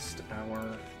recast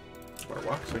our water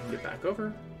walk so we can get back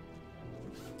over.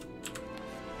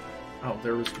 Oh,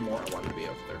 there was more I wanted to be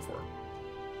over there for.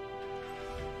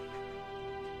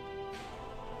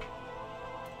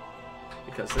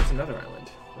 Because there's another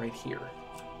island right here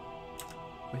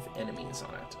with enemies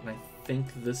on it. And I think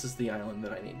this is the island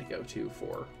that I need to go to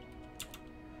for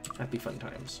Happy Fun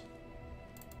Times.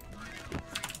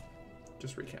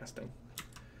 Just recasting.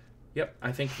 Yep,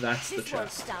 I think that's the This won't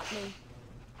chest. stop me.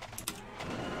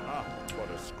 Ah, what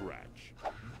a scratch.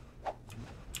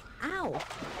 Ow!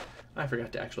 I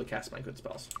forgot to actually cast my good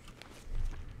spells.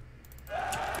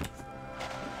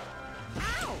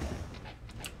 Ow!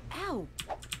 Ow!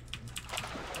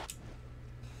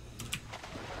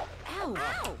 Ow!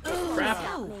 Ow! Crap.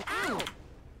 Ow! Ow!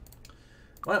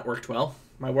 Well, that worked well.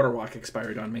 My water walk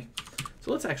expired on me.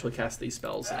 So let's actually cast these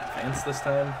spells in advance this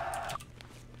time.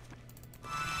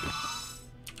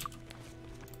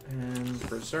 And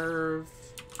preserve.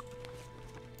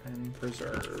 And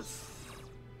preserve.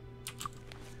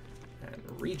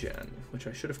 And regen, which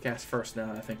I should have cast first now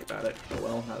that I think about it. Oh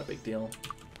well, not a big deal.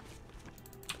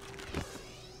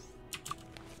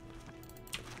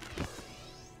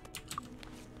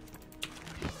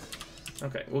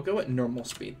 Okay, we'll go at normal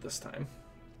speed this time.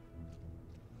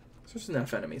 There's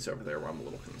enough enemies over there where I'm a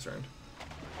little concerned.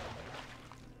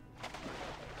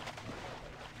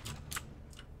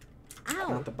 Ow!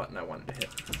 Not the button I wanted to hit.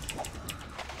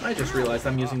 I just realized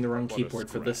I'm using the wrong keyboard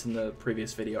for this in the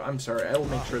previous video. I'm sorry. I will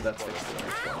make sure that's fixed in the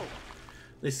next one.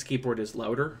 This keyboard is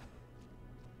louder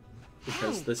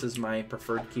because this is my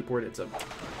preferred keyboard. It's a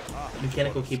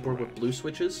mechanical keyboard with blue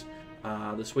switches.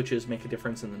 The switches make a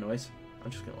difference in the noise. I'm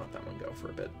just going to let that one go for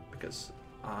a bit because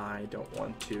I don't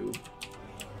want to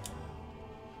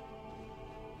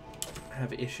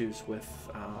have issues with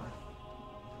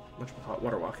whatchamacallit,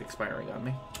 Waterwalk expiring on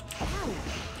me. Ow!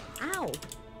 Ow!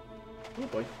 Oh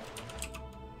boy.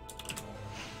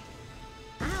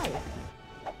 Ow!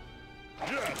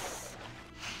 Yes.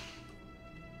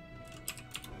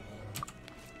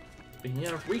 Speaking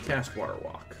of, recast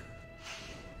Waterwalk.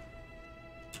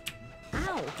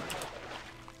 Ow!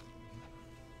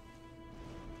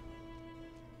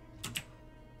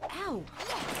 Ow!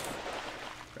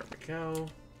 There we go.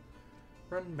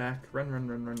 Run back. Run, run,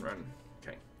 run, run, run.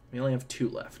 Okay. We only have 2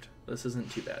 left. This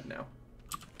isn't too bad now.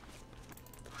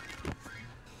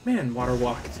 Man,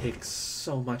 Waterwalk takes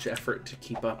so much effort to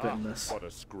keep up in this. What a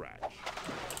scratch.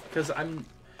 Because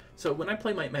so when I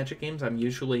play Might Magic games, I'm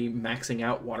usually maxing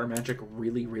out Water Magic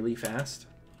really, really fast.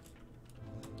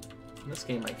 In this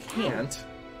game, I can't.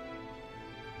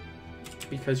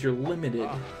 Because you're limited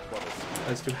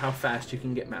as to how fast you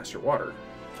can get Master Water.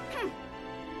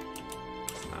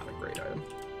 It's not a great item.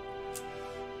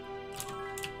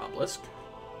 Obelisk.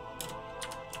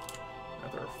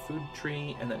 Another food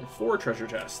tree, and then 4 treasure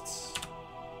chests.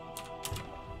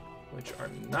 Which are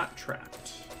not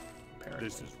trapped, apparently.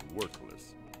 This is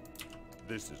worthless.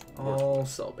 This is All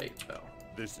worthless. cell bait, though.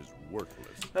 This is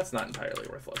worthless. That's not entirely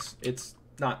worthless. It's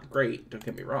not great, don't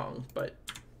get me wrong, but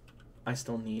I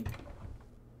still need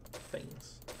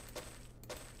things.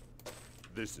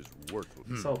 This is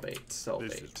worthless. Cell bait, cell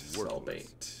This bait, is cell worthless.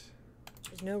 bait.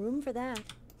 There's no room for that.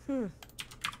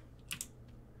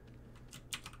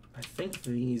 I think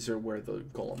these are where the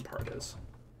golem part is.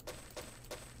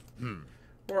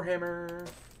 Warhammer.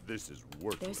 This is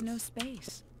worthless. There's no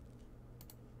space.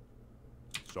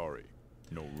 Sorry,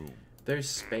 no room. There's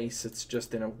space, it's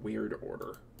just in a weird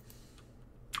order.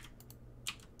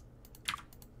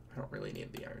 I don't really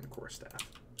need the iron core staff.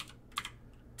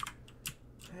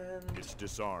 And It's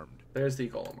disarmed. there's the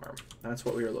golem arm. That's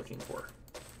what we were looking for.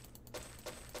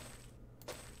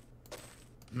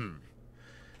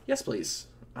 Yes, please.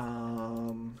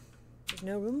 There's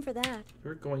no room for that.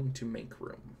 We're going to make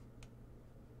room.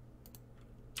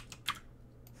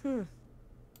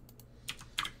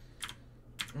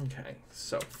 Okay,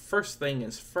 so first thing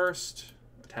is first.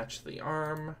 Attach the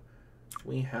arm.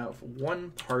 We have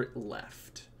 1 part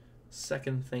left.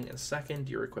 Second thing is second.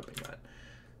 You're equipping that.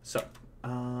 So,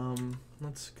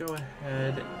 let's go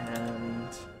ahead and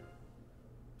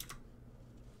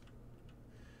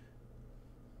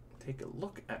take a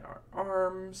look at our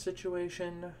arm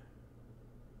situation.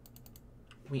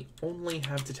 We only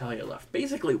have Tatalia left.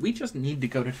 Basically, we just need to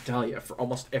go to Tatalia for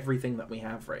almost everything that we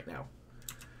have right now.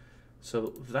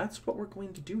 So that's what we're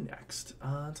going to do next.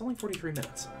 It's only 43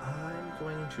 minutes. I'm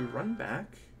going to run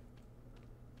back.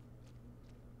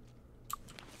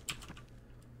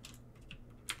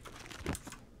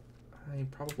 I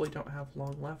probably don't have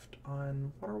long left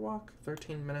on Waterwalk.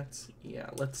 13 minutes.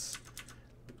 Yeah, let's...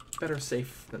 Better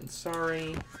safe than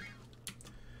sorry.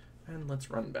 And let's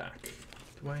run back.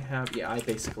 Do I have... Yeah, I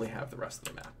basically have the rest of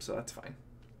the map, so that's fine.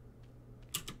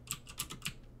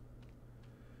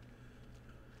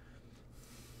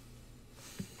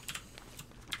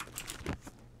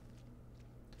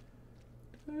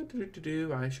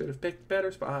 I should have picked a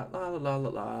better spot. La la la la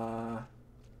la.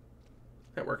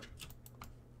 That worked.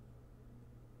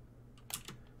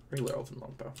 Regular elven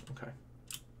longbow. Okay.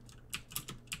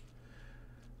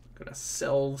 Gonna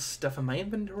sell stuff in my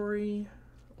inventory.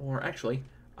 Or actually,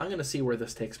 I'm gonna see where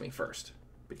this takes me first.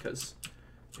 Because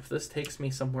if this takes me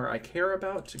somewhere I care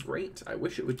about, great. I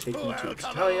wish it would take me to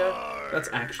Italia. That's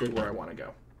actually where I want to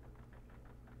go.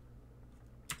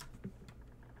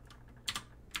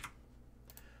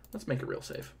 Let's make a real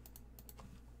save.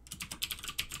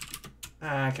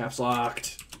 Ah, caps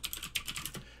locked.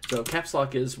 So caps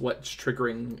lock is what's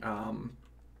triggering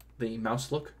the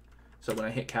mouse look. So when I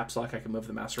hit caps lock, I can move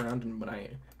the mouse around, and when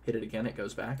I hit it again, it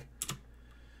goes back.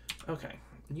 Okay,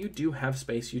 you do have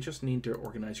space. You just need to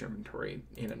organize your inventory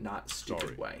in a not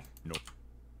stupid way. No.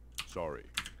 Sorry,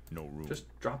 no room. Just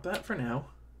drop that for now.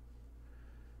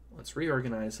 Let's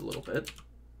reorganize a little bit.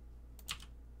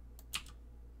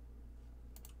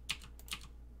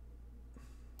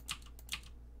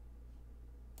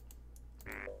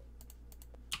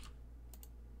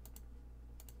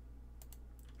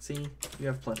 See, you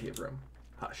have plenty of room.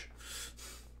 Hush.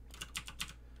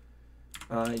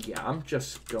 Yeah, I'm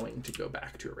just going to go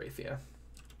back to Arathia.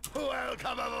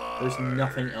 Welcome aboard. There's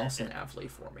nothing else in Avley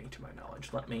for me, to my knowledge.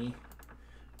 Let me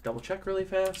double check really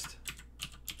fast.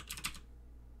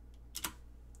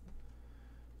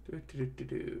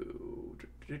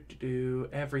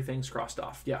 Everything's crossed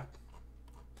off. Yeah.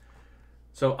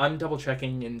 So I'm double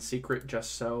checking in secret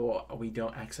just so we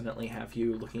don't accidentally have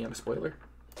you looking at a spoiler.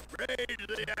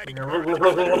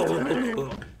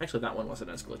 Actually, that one wasn't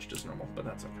as glitched as normal, but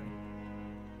that's okay.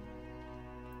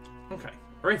 Okay,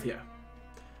 Arathia.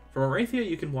 From Arathia,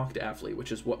 you can walk to Avley,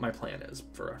 which is what my plan is,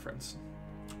 for reference.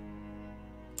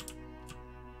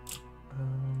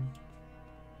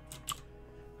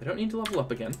 I don't need to level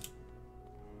up again.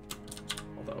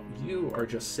 Although, you are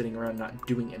just sitting around not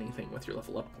doing anything with your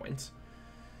level up points.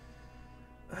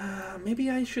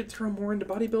 Maybe I should throw more into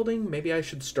bodybuilding. Maybe I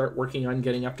should start working on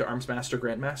getting up to Arms Master,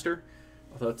 Grandmaster.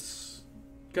 Although it's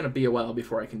going to be a while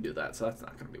before I can do that, so that's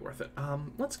not going to be worth it.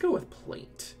 Let's go with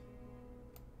plate.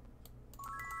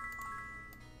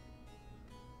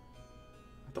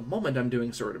 At the moment, I'm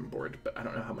doing sword and board, but I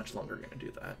don't know how much longer I'm going to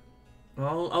do that.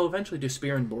 Well, I'll eventually do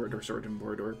spear and board, or sword and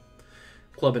board, or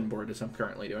club and board, as I'm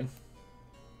currently doing.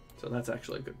 So that's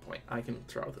actually a good point. I can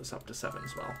throw this up to 7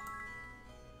 as well.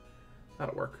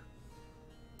 That'll work.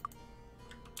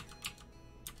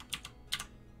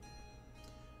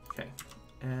 Okay,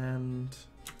 and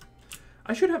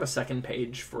I should have a second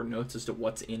page for notes as to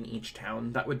what's in each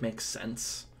town. That would make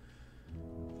sense.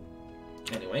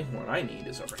 Anyway, what I need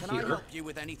is over Can here. I help you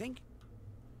with anything?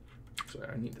 So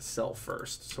I need to sell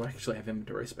first, so I actually have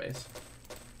inventory space.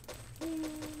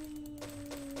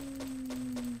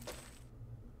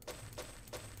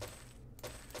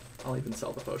 I'll even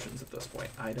sell the potions at this point.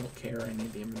 I don't care, I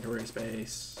need the inventory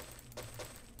space.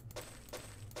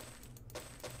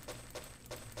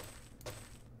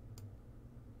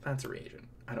 That's a reagent.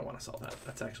 I don't want to sell that.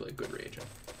 That's actually a good reagent.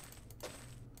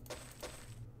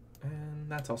 And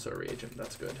that's also a reagent.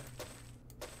 That's good.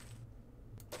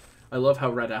 I love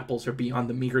how red apples are beyond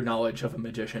the meager knowledge of a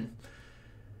magician.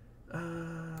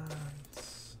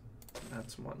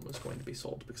 That's one was going to be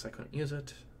sold because I couldn't use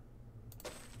it.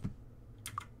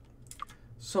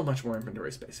 So much more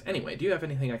inventory space. Anyway, do you have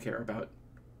anything I care about?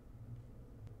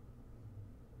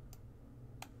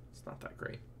 It's not that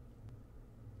great.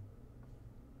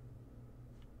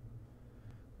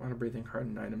 Water breathing,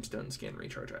 hardened item, stone skin,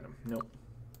 recharge item. Nope.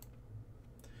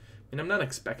 I mean, I'm not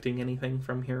expecting anything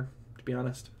from here, to be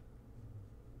honest.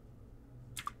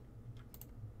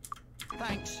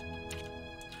 Thanks.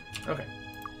 Okay.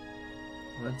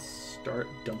 Let's start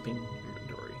dumping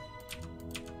inventory.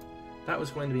 That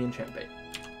was going to be enchant bait,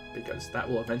 because that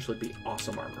will eventually be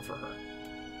awesome armor for her.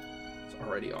 It's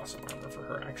already awesome armor for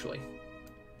her, actually.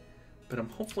 But I'm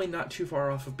hopefully not too far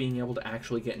off of being able to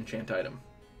actually get enchant item.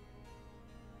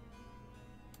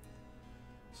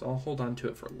 So I'll hold on to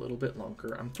it for a little bit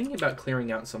longer. I'm thinking about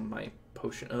clearing out some of my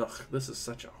potion. Ugh, this is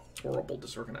such a horrible,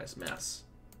 disorganized mess.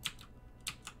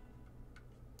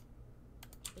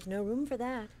 There's no room for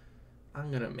that. I'm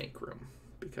gonna make room,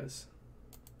 because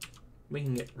we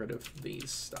can get rid of these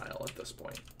style at this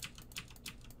point.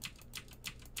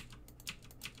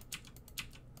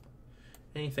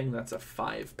 Anything that's a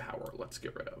 5 power, let's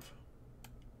get rid of.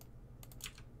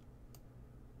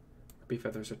 Bee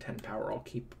feathers are 10 power.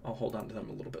 I'll hold on to them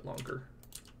a little bit longer.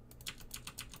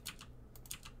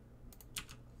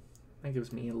 That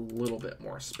gives me a little bit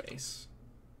more space.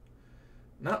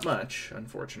 Not much,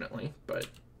 unfortunately, but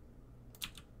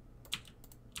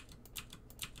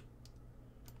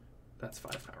that's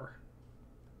 5 power.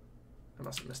 I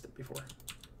must have missed it before.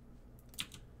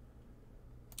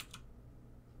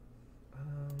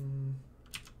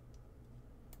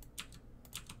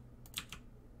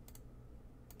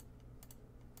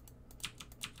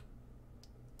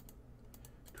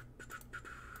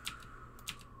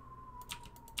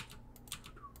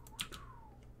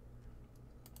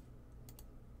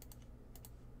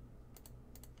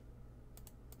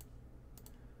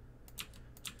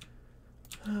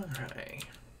 Alright.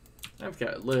 I've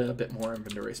got a little bit more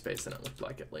inventory space than it looked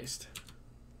like, at least.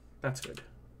 That's good.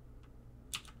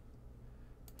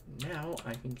 Now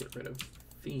I can get rid of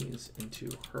these into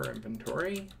her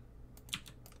inventory.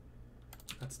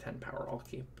 That's 10 power, I'll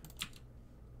keep.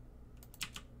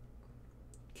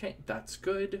 Okay, that's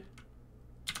good.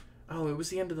 Oh, it was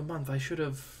the end of the month. I should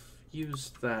have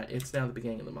used that. It's now the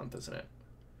beginning of the month, isn't it?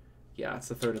 Yeah, it's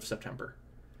the 3rd of September.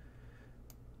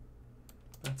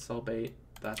 That's sell bait.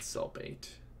 That's sell bait.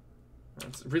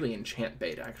 That's really enchant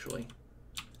bait, actually.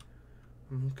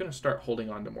 I'm going to start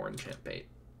holding on to more enchant bait.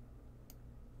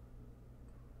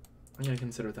 I'm going to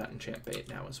consider that enchant bait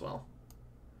now as well.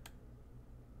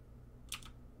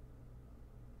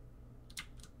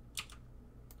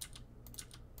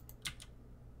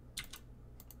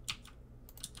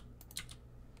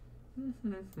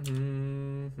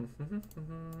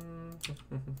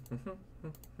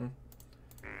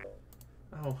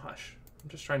 Oh, hush. I'm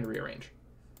just trying to rearrange.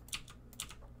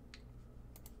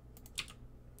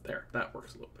 There, that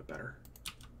works a little bit better.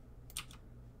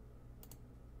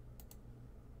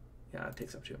 Yeah, it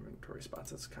takes up 2 inventory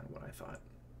spots. That's kind of what I thought.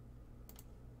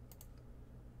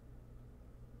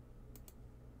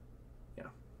 Yeah,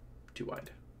 too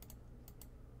wide.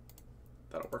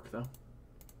 That'll work, though.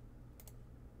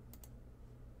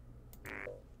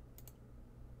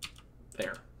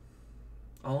 There.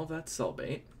 All of that's cell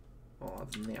bait. All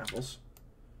other than the apples.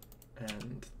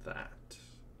 And that.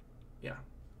 Yeah.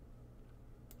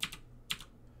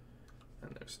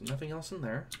 And there's nothing else in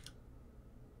there.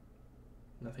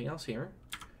 Nothing else here.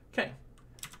 Okay.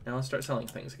 Now let's start selling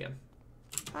things again.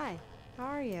 Hi, how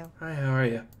are you? Hi, how are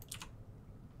you?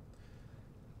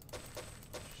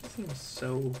 She seems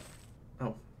so...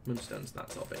 Oh, Moonstone's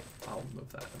not cell bait. I'll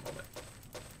move that in a moment.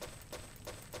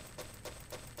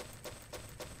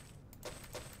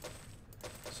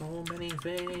 So many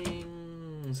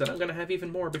things. And I'm going to have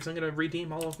even more because I'm going to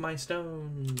redeem all of my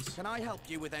stones. Can I help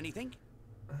you with anything?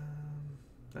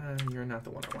 You're not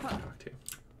the one I want to talk to.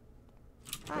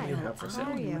 Hi, you have for how sale?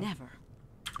 are you? Never.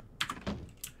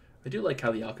 I do like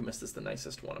how the alchemist is the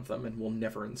nicest one of them and will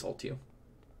never insult you.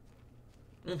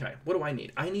 Okay, what do I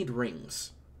need? I need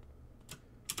rings.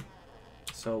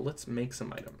 So let's make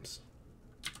some items.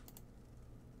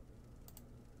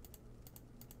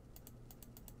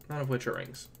 None of which are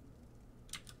rings.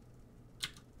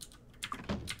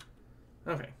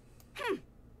 Okay.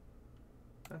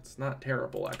 That's not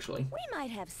terrible, actually. We might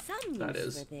have some That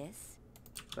use is. for this.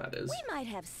 That is. We might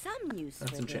have some use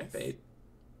That's for enchant this. bait.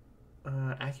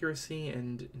 Accuracy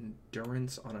and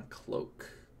endurance on a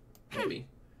cloak. Maybe.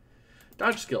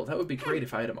 Dodge skill. That would be great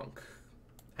if I had a monk.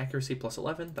 Accuracy plus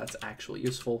 11. That's actually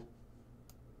useful.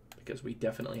 Because we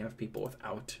definitely have people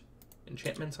without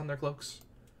enchantments on their cloaks.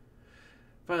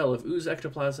 Vial of ooze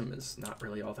ectoplasm is not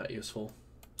really all that useful.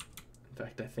 In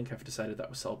fact, I think I've decided that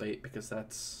was cell bait because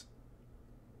that's...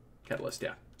 Catalyst,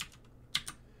 yeah.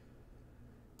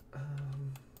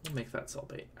 We'll make that cell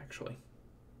bait, actually.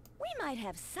 We might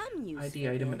have some use ID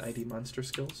for item this. and ID monster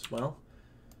skills. Well,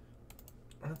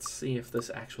 let's see if this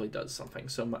actually does something.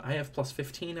 So I have plus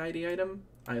 15 ID item.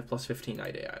 I have plus 15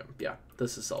 ID item. Yeah,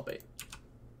 this is cell bait.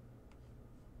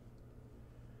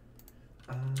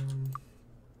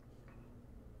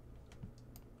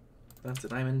 That's a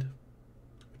diamond,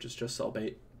 which is just cell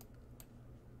bait.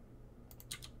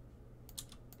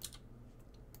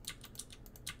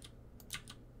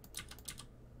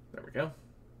 There we go.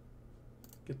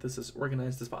 Get this as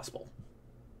organized as possible.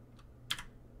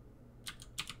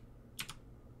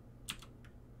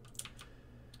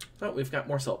 So we've got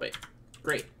more cell bait.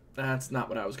 Great. That's not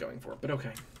what I was going for, but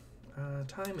okay.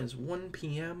 Time is 1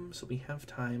 p.m., so we have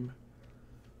time.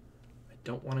 I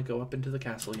don't want to go up into the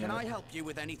castle yet. Can I help you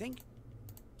with anything?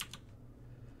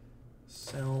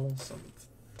 Sell some of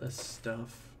this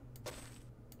stuff.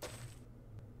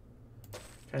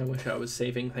 Kind of wish I was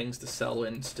saving things to sell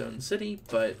in Stone City,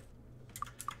 but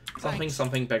something, Thanks.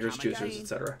 something, beggars, Come juicers, again.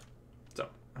 etc. So,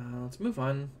 let's move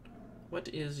on. What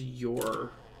is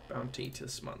your bounty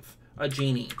this month? A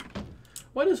genie.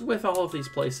 What is with all of these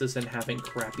places and having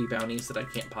crappy bounties that I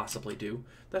can't possibly do?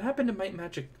 That happened to Might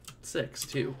Magic 6,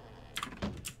 too.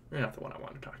 You're not the one I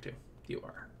want to talk to. You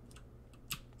are.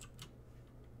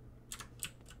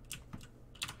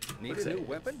 Need What's a it? new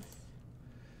weapon?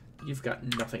 You've got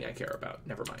nothing I care about.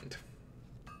 Never mind.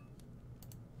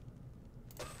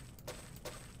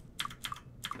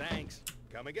 Thanks.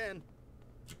 Come again.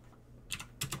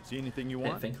 See anything you I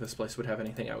want? didn't think this place would have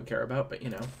anything I would care about, but you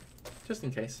know, just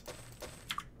in case.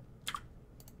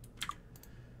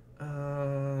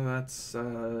 That's,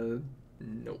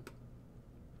 nope.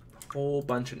 Whole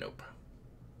bunch of nope.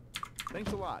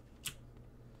 Thanks a lot.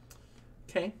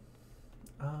 Okay.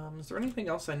 Is there anything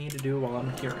else I need to do while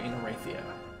I'm here in Arathia?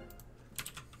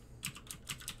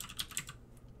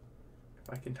 If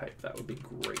I can type, that would be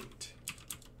great.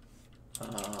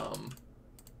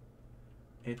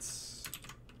 It's...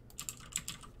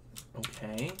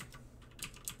 okay.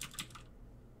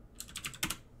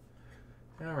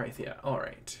 Arathia,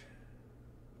 alright.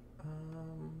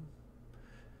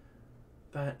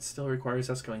 That still requires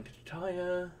us going to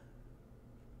Tatalia.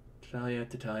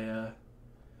 Tatalia.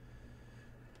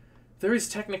 There is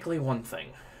technically one thing,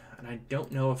 and I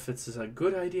don't know if this is a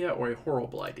good idea or a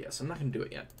horrible idea, so I'm not going to do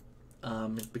it yet.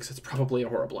 Because it's probably a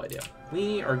horrible idea.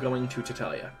 We are going to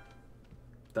Tatalia.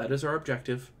 That is our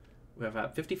objective. We have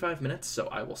about 55 minutes, so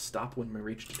I will stop when we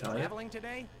reach Tatalia. Traveling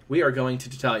today? We are going to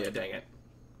Tatalia, dang it.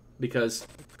 Because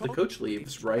the coach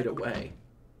leaves right away.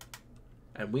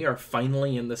 And we are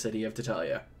finally in the city of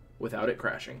Tatalia without it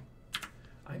crashing.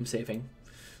 I'm saving.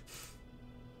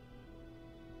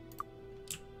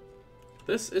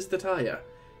 This is Tatalia.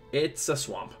 It's a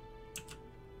swamp.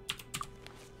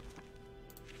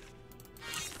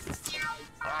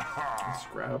 Let's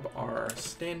grab our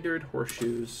standard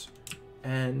horseshoes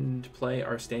and play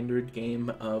our standard game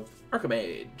of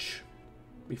Archimage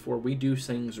before we do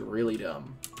things really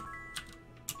dumb.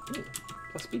 Ooh,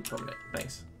 plus speed permanent.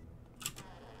 Nice.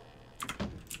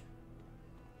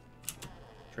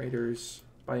 Traders.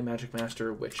 Body Magic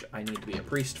Master, which I need to be a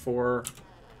priest for.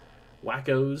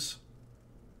 Wackos,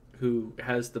 who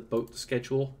has the boat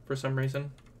schedule for some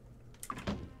reason.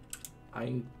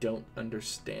 I don't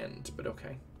understand, but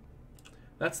okay.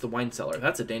 That's the wine cellar.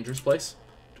 That's a dangerous place,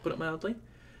 to put it mildly.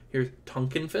 Here's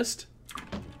Tonkin Fist.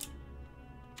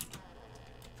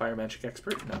 Fire Magic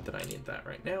Expert. Not that I need that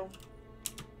right now.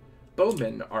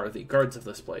 Bowmen are the guards of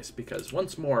this place, because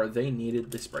once more, they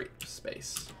needed the sprite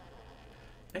space.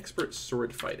 Expert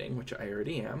Sword Fighting, which I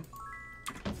already am.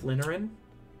 Flinnerin.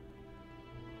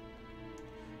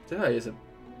 That is a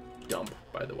dump,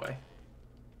 by the way.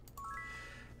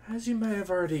 As you may have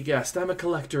already guessed, I'm a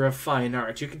collector of fine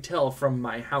art. You can tell from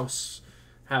my house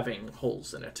having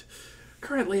holes in it.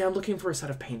 Currently, I'm looking for a set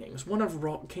of paintings. One of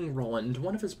King Roland,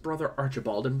 one of his brother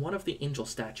Archibald, and one of the angel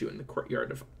statue in the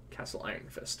courtyard of Castle Iron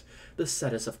Fist. This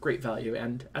set is of great value,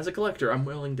 and as a collector, I'm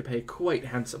willing to pay quite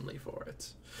handsomely for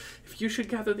it. If you should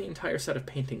gather the entire set of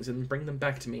paintings and bring them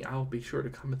back to me, I'll be sure to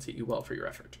compensate you well for your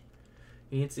effort.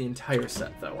 He needs the entire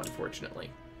set, though, unfortunately.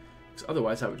 Because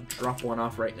otherwise, I would drop one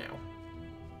off right now.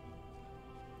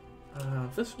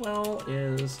 This well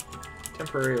is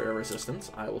temporary air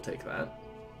resistance. I will take that.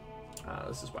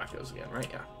 This is Wackos again, right?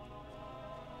 Yeah.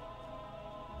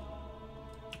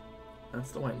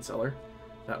 That's the wine cellar.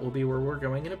 That will be where we're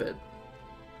going in a bit.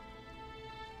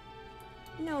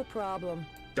 No problem.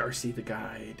 Darcy the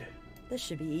Guide. This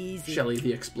should be easy. Shelley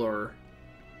the Explorer.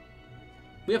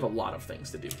 We have a lot of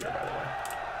things to do here, by the way.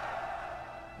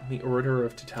 The Order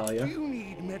of Tatalia. You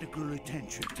need medical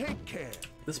attention. Take care.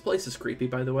 This place is creepy,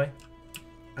 by the way.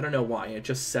 I don't know why. It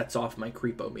just sets off my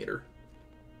creepometer.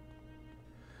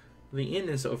 The inn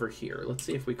is over here. Let's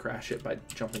see if we crash it by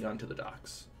jumping onto the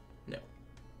docks. No.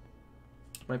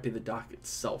 It might be the dock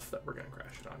itself that we're going to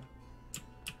crash it on.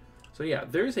 So yeah,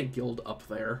 there's a guild up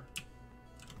there.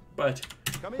 But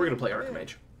we're going to play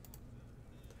Archimage.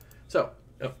 So,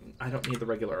 oh, I don't need the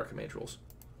regular Archimage rules.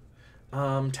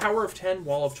 Tower of 10,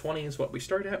 Wall of 20 is what we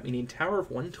start at. We need Tower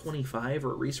of 125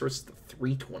 or Resource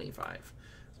 325.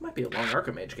 This might be a long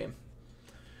Archimage game.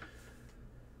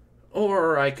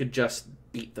 Or I could just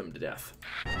beat them to death.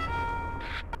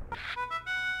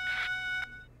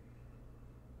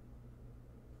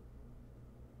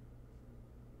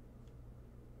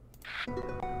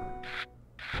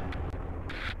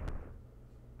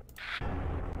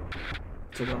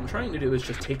 So what I'm trying to do is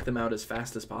just take them out as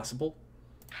fast as possible.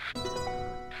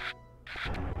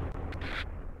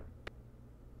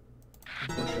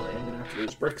 Unfortunately, I'm going to have to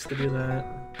lose bricks to do that.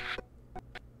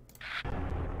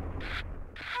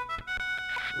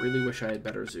 Really wish I had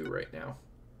better zoo right now.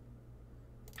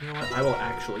 You know what? I will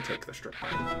actually take the strip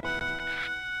mine.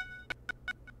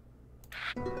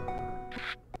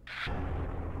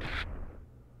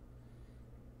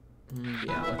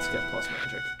 Yeah, let's get plus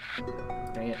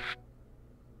magic. Dang it.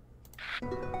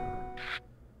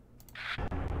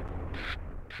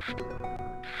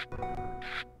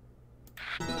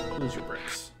 Lose your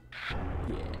bricks.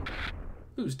 Yeah.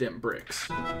 Lose them bricks.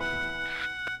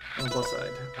 On the plus side,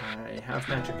 I have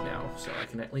magic now, so I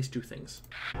can at least do things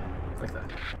like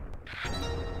that.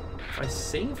 If I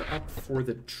save up for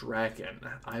the dragon,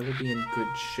 I will be in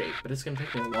good shape, but it's going to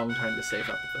take me a long time to save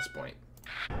up at this point.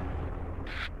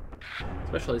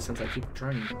 Especially since I keep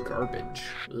drawing garbage.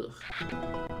 Ugh.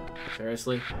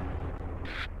 Seriously?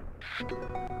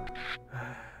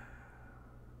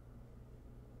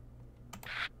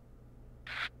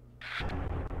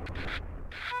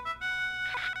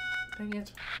 Dang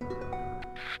it.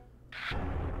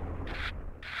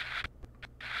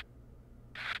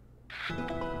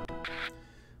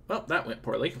 Well, that went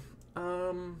poorly.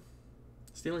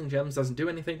 Stealing gems doesn't do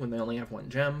anything when they only have one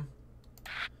gem.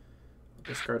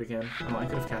 Discard again. Oh, I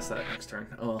could have cast that next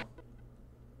turn. Oh well.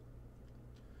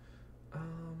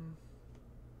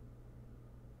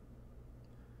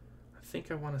 I think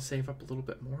I want to save up a little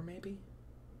bit more, maybe?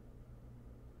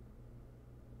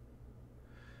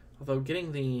 Although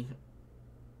getting the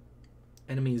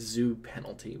enemy zoo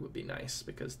penalty would be nice,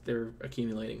 because they're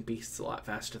accumulating beasts a lot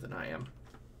faster than I am.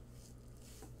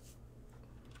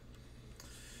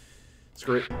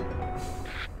 Screw it.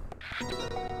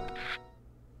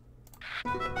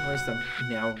 At least I'm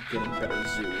now getting better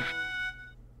zoo.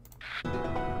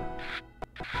 Oh,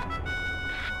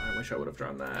 I wish I would have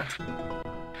drawn that.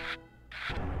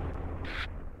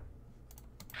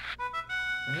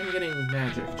 I am getting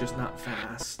magic, just not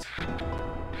fast.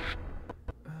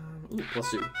 Ooh,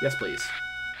 plus zoo. Yes, please.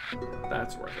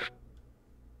 That's worth it.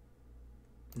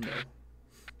 No.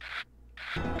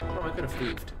 Oh, I could have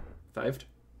thieved. Thived?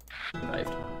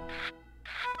 Thived.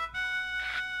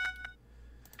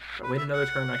 If I wait another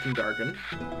turn, I can Dargan.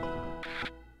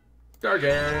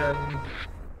 Dargan!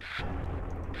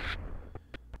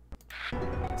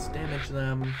 Let's damage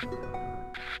them.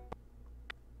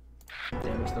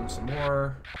 Damage them some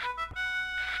more.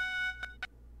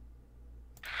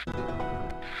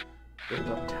 Build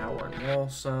up tower and wall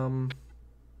some.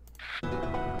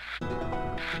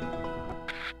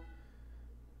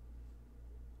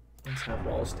 Let's have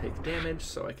walls take damage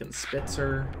so I can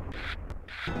Spitzer.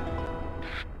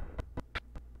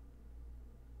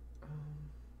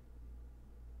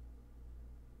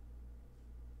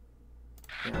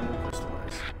 Yeah, I'm gonna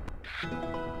crystallize.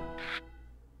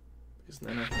 Because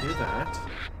then I can do that.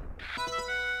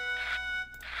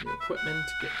 New equipment,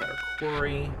 get better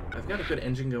quarry. I've got a good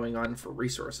engine going on for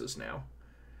resources now.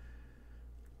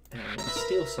 And I'm going to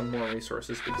steal some more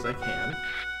resources because I can.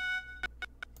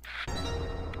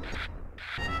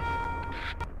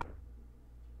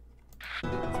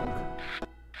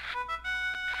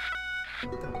 That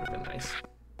would have been nice.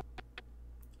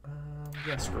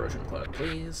 Yes, corrosion cloud,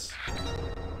 please.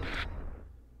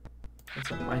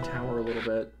 Let's up my tower a little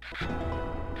bit.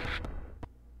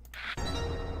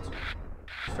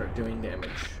 Start doing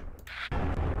damage. I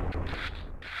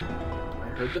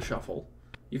heard the shuffle.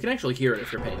 You can actually hear it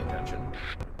if you're paying attention.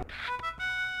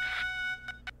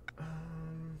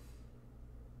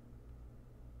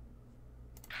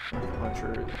 Rocket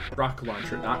launcher. Rock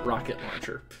launcher, not rocket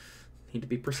launcher. Need to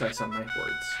be precise on my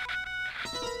words.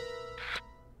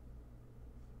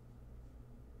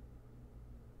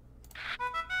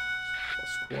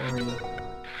 Plus quarry.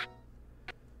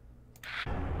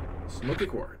 Smoky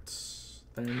quartz.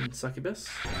 Then succubus.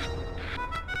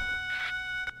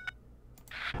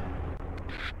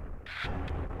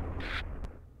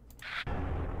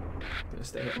 Gonna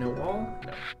stay at no wall?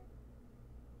 No.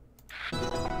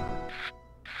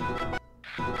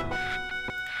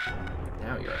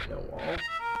 Now you're at no wall,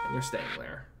 and you're staying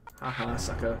there. Haha,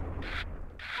 sucker.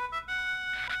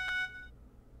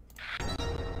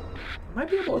 I might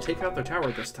be able to take out their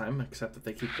tower this time, except that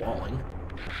they keep walling.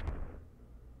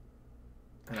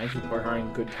 And I keep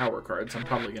drawing good tower cards. I'm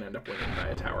probably going to end up winning by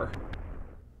a tower.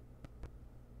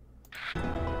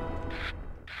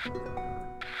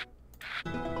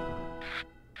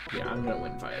 Yeah, I'm going to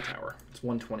win via tower. It's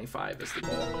 125 is the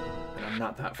goal. And I'm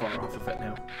not that far off of it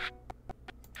now.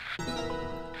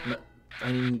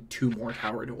 I need 2 more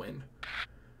tower to win.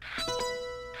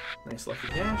 Nice lucky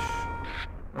cash.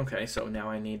 Okay, so now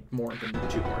I need more than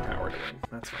 2 more tower to win.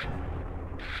 That's fine.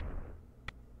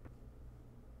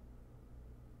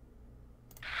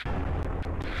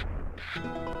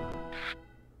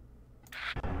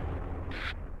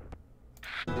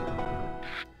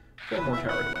 Four more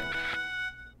tower to win.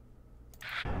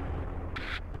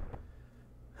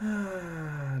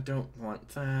 Don't want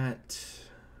that.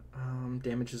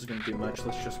 Damage isn't going to do much.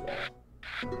 Let's just wall.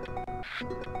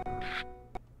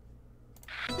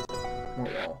 More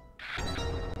wall.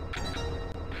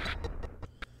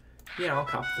 Yeah, I'll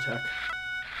cop the tech.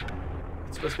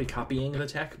 It's supposed to be copying the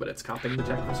tech, but it's copying the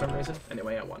tech for some reason.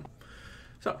 Anyway, I won.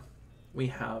 So, we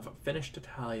have finished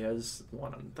Italia's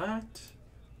one on that.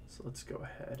 So let's go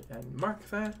ahead and mark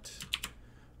that.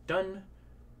 Done.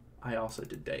 I also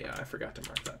did Dea. I forgot to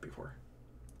mark that before.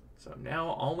 So now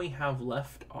all we have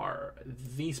left are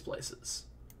these places,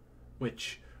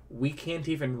 which we can't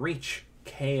even reach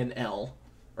K and L,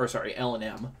 or sorry, L and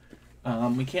M.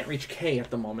 We can't reach K at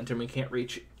the moment, and we can't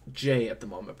reach J at the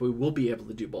moment, but we will be able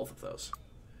to do both of those.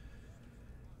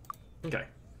 Okay,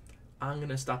 I'm going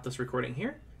to stop this recording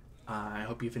here. I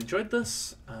hope you've enjoyed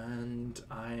this, and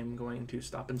I'm going to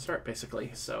stop and start,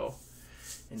 basically. So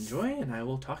enjoy, and I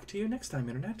will talk to you next time,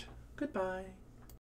 Internet. Goodbye.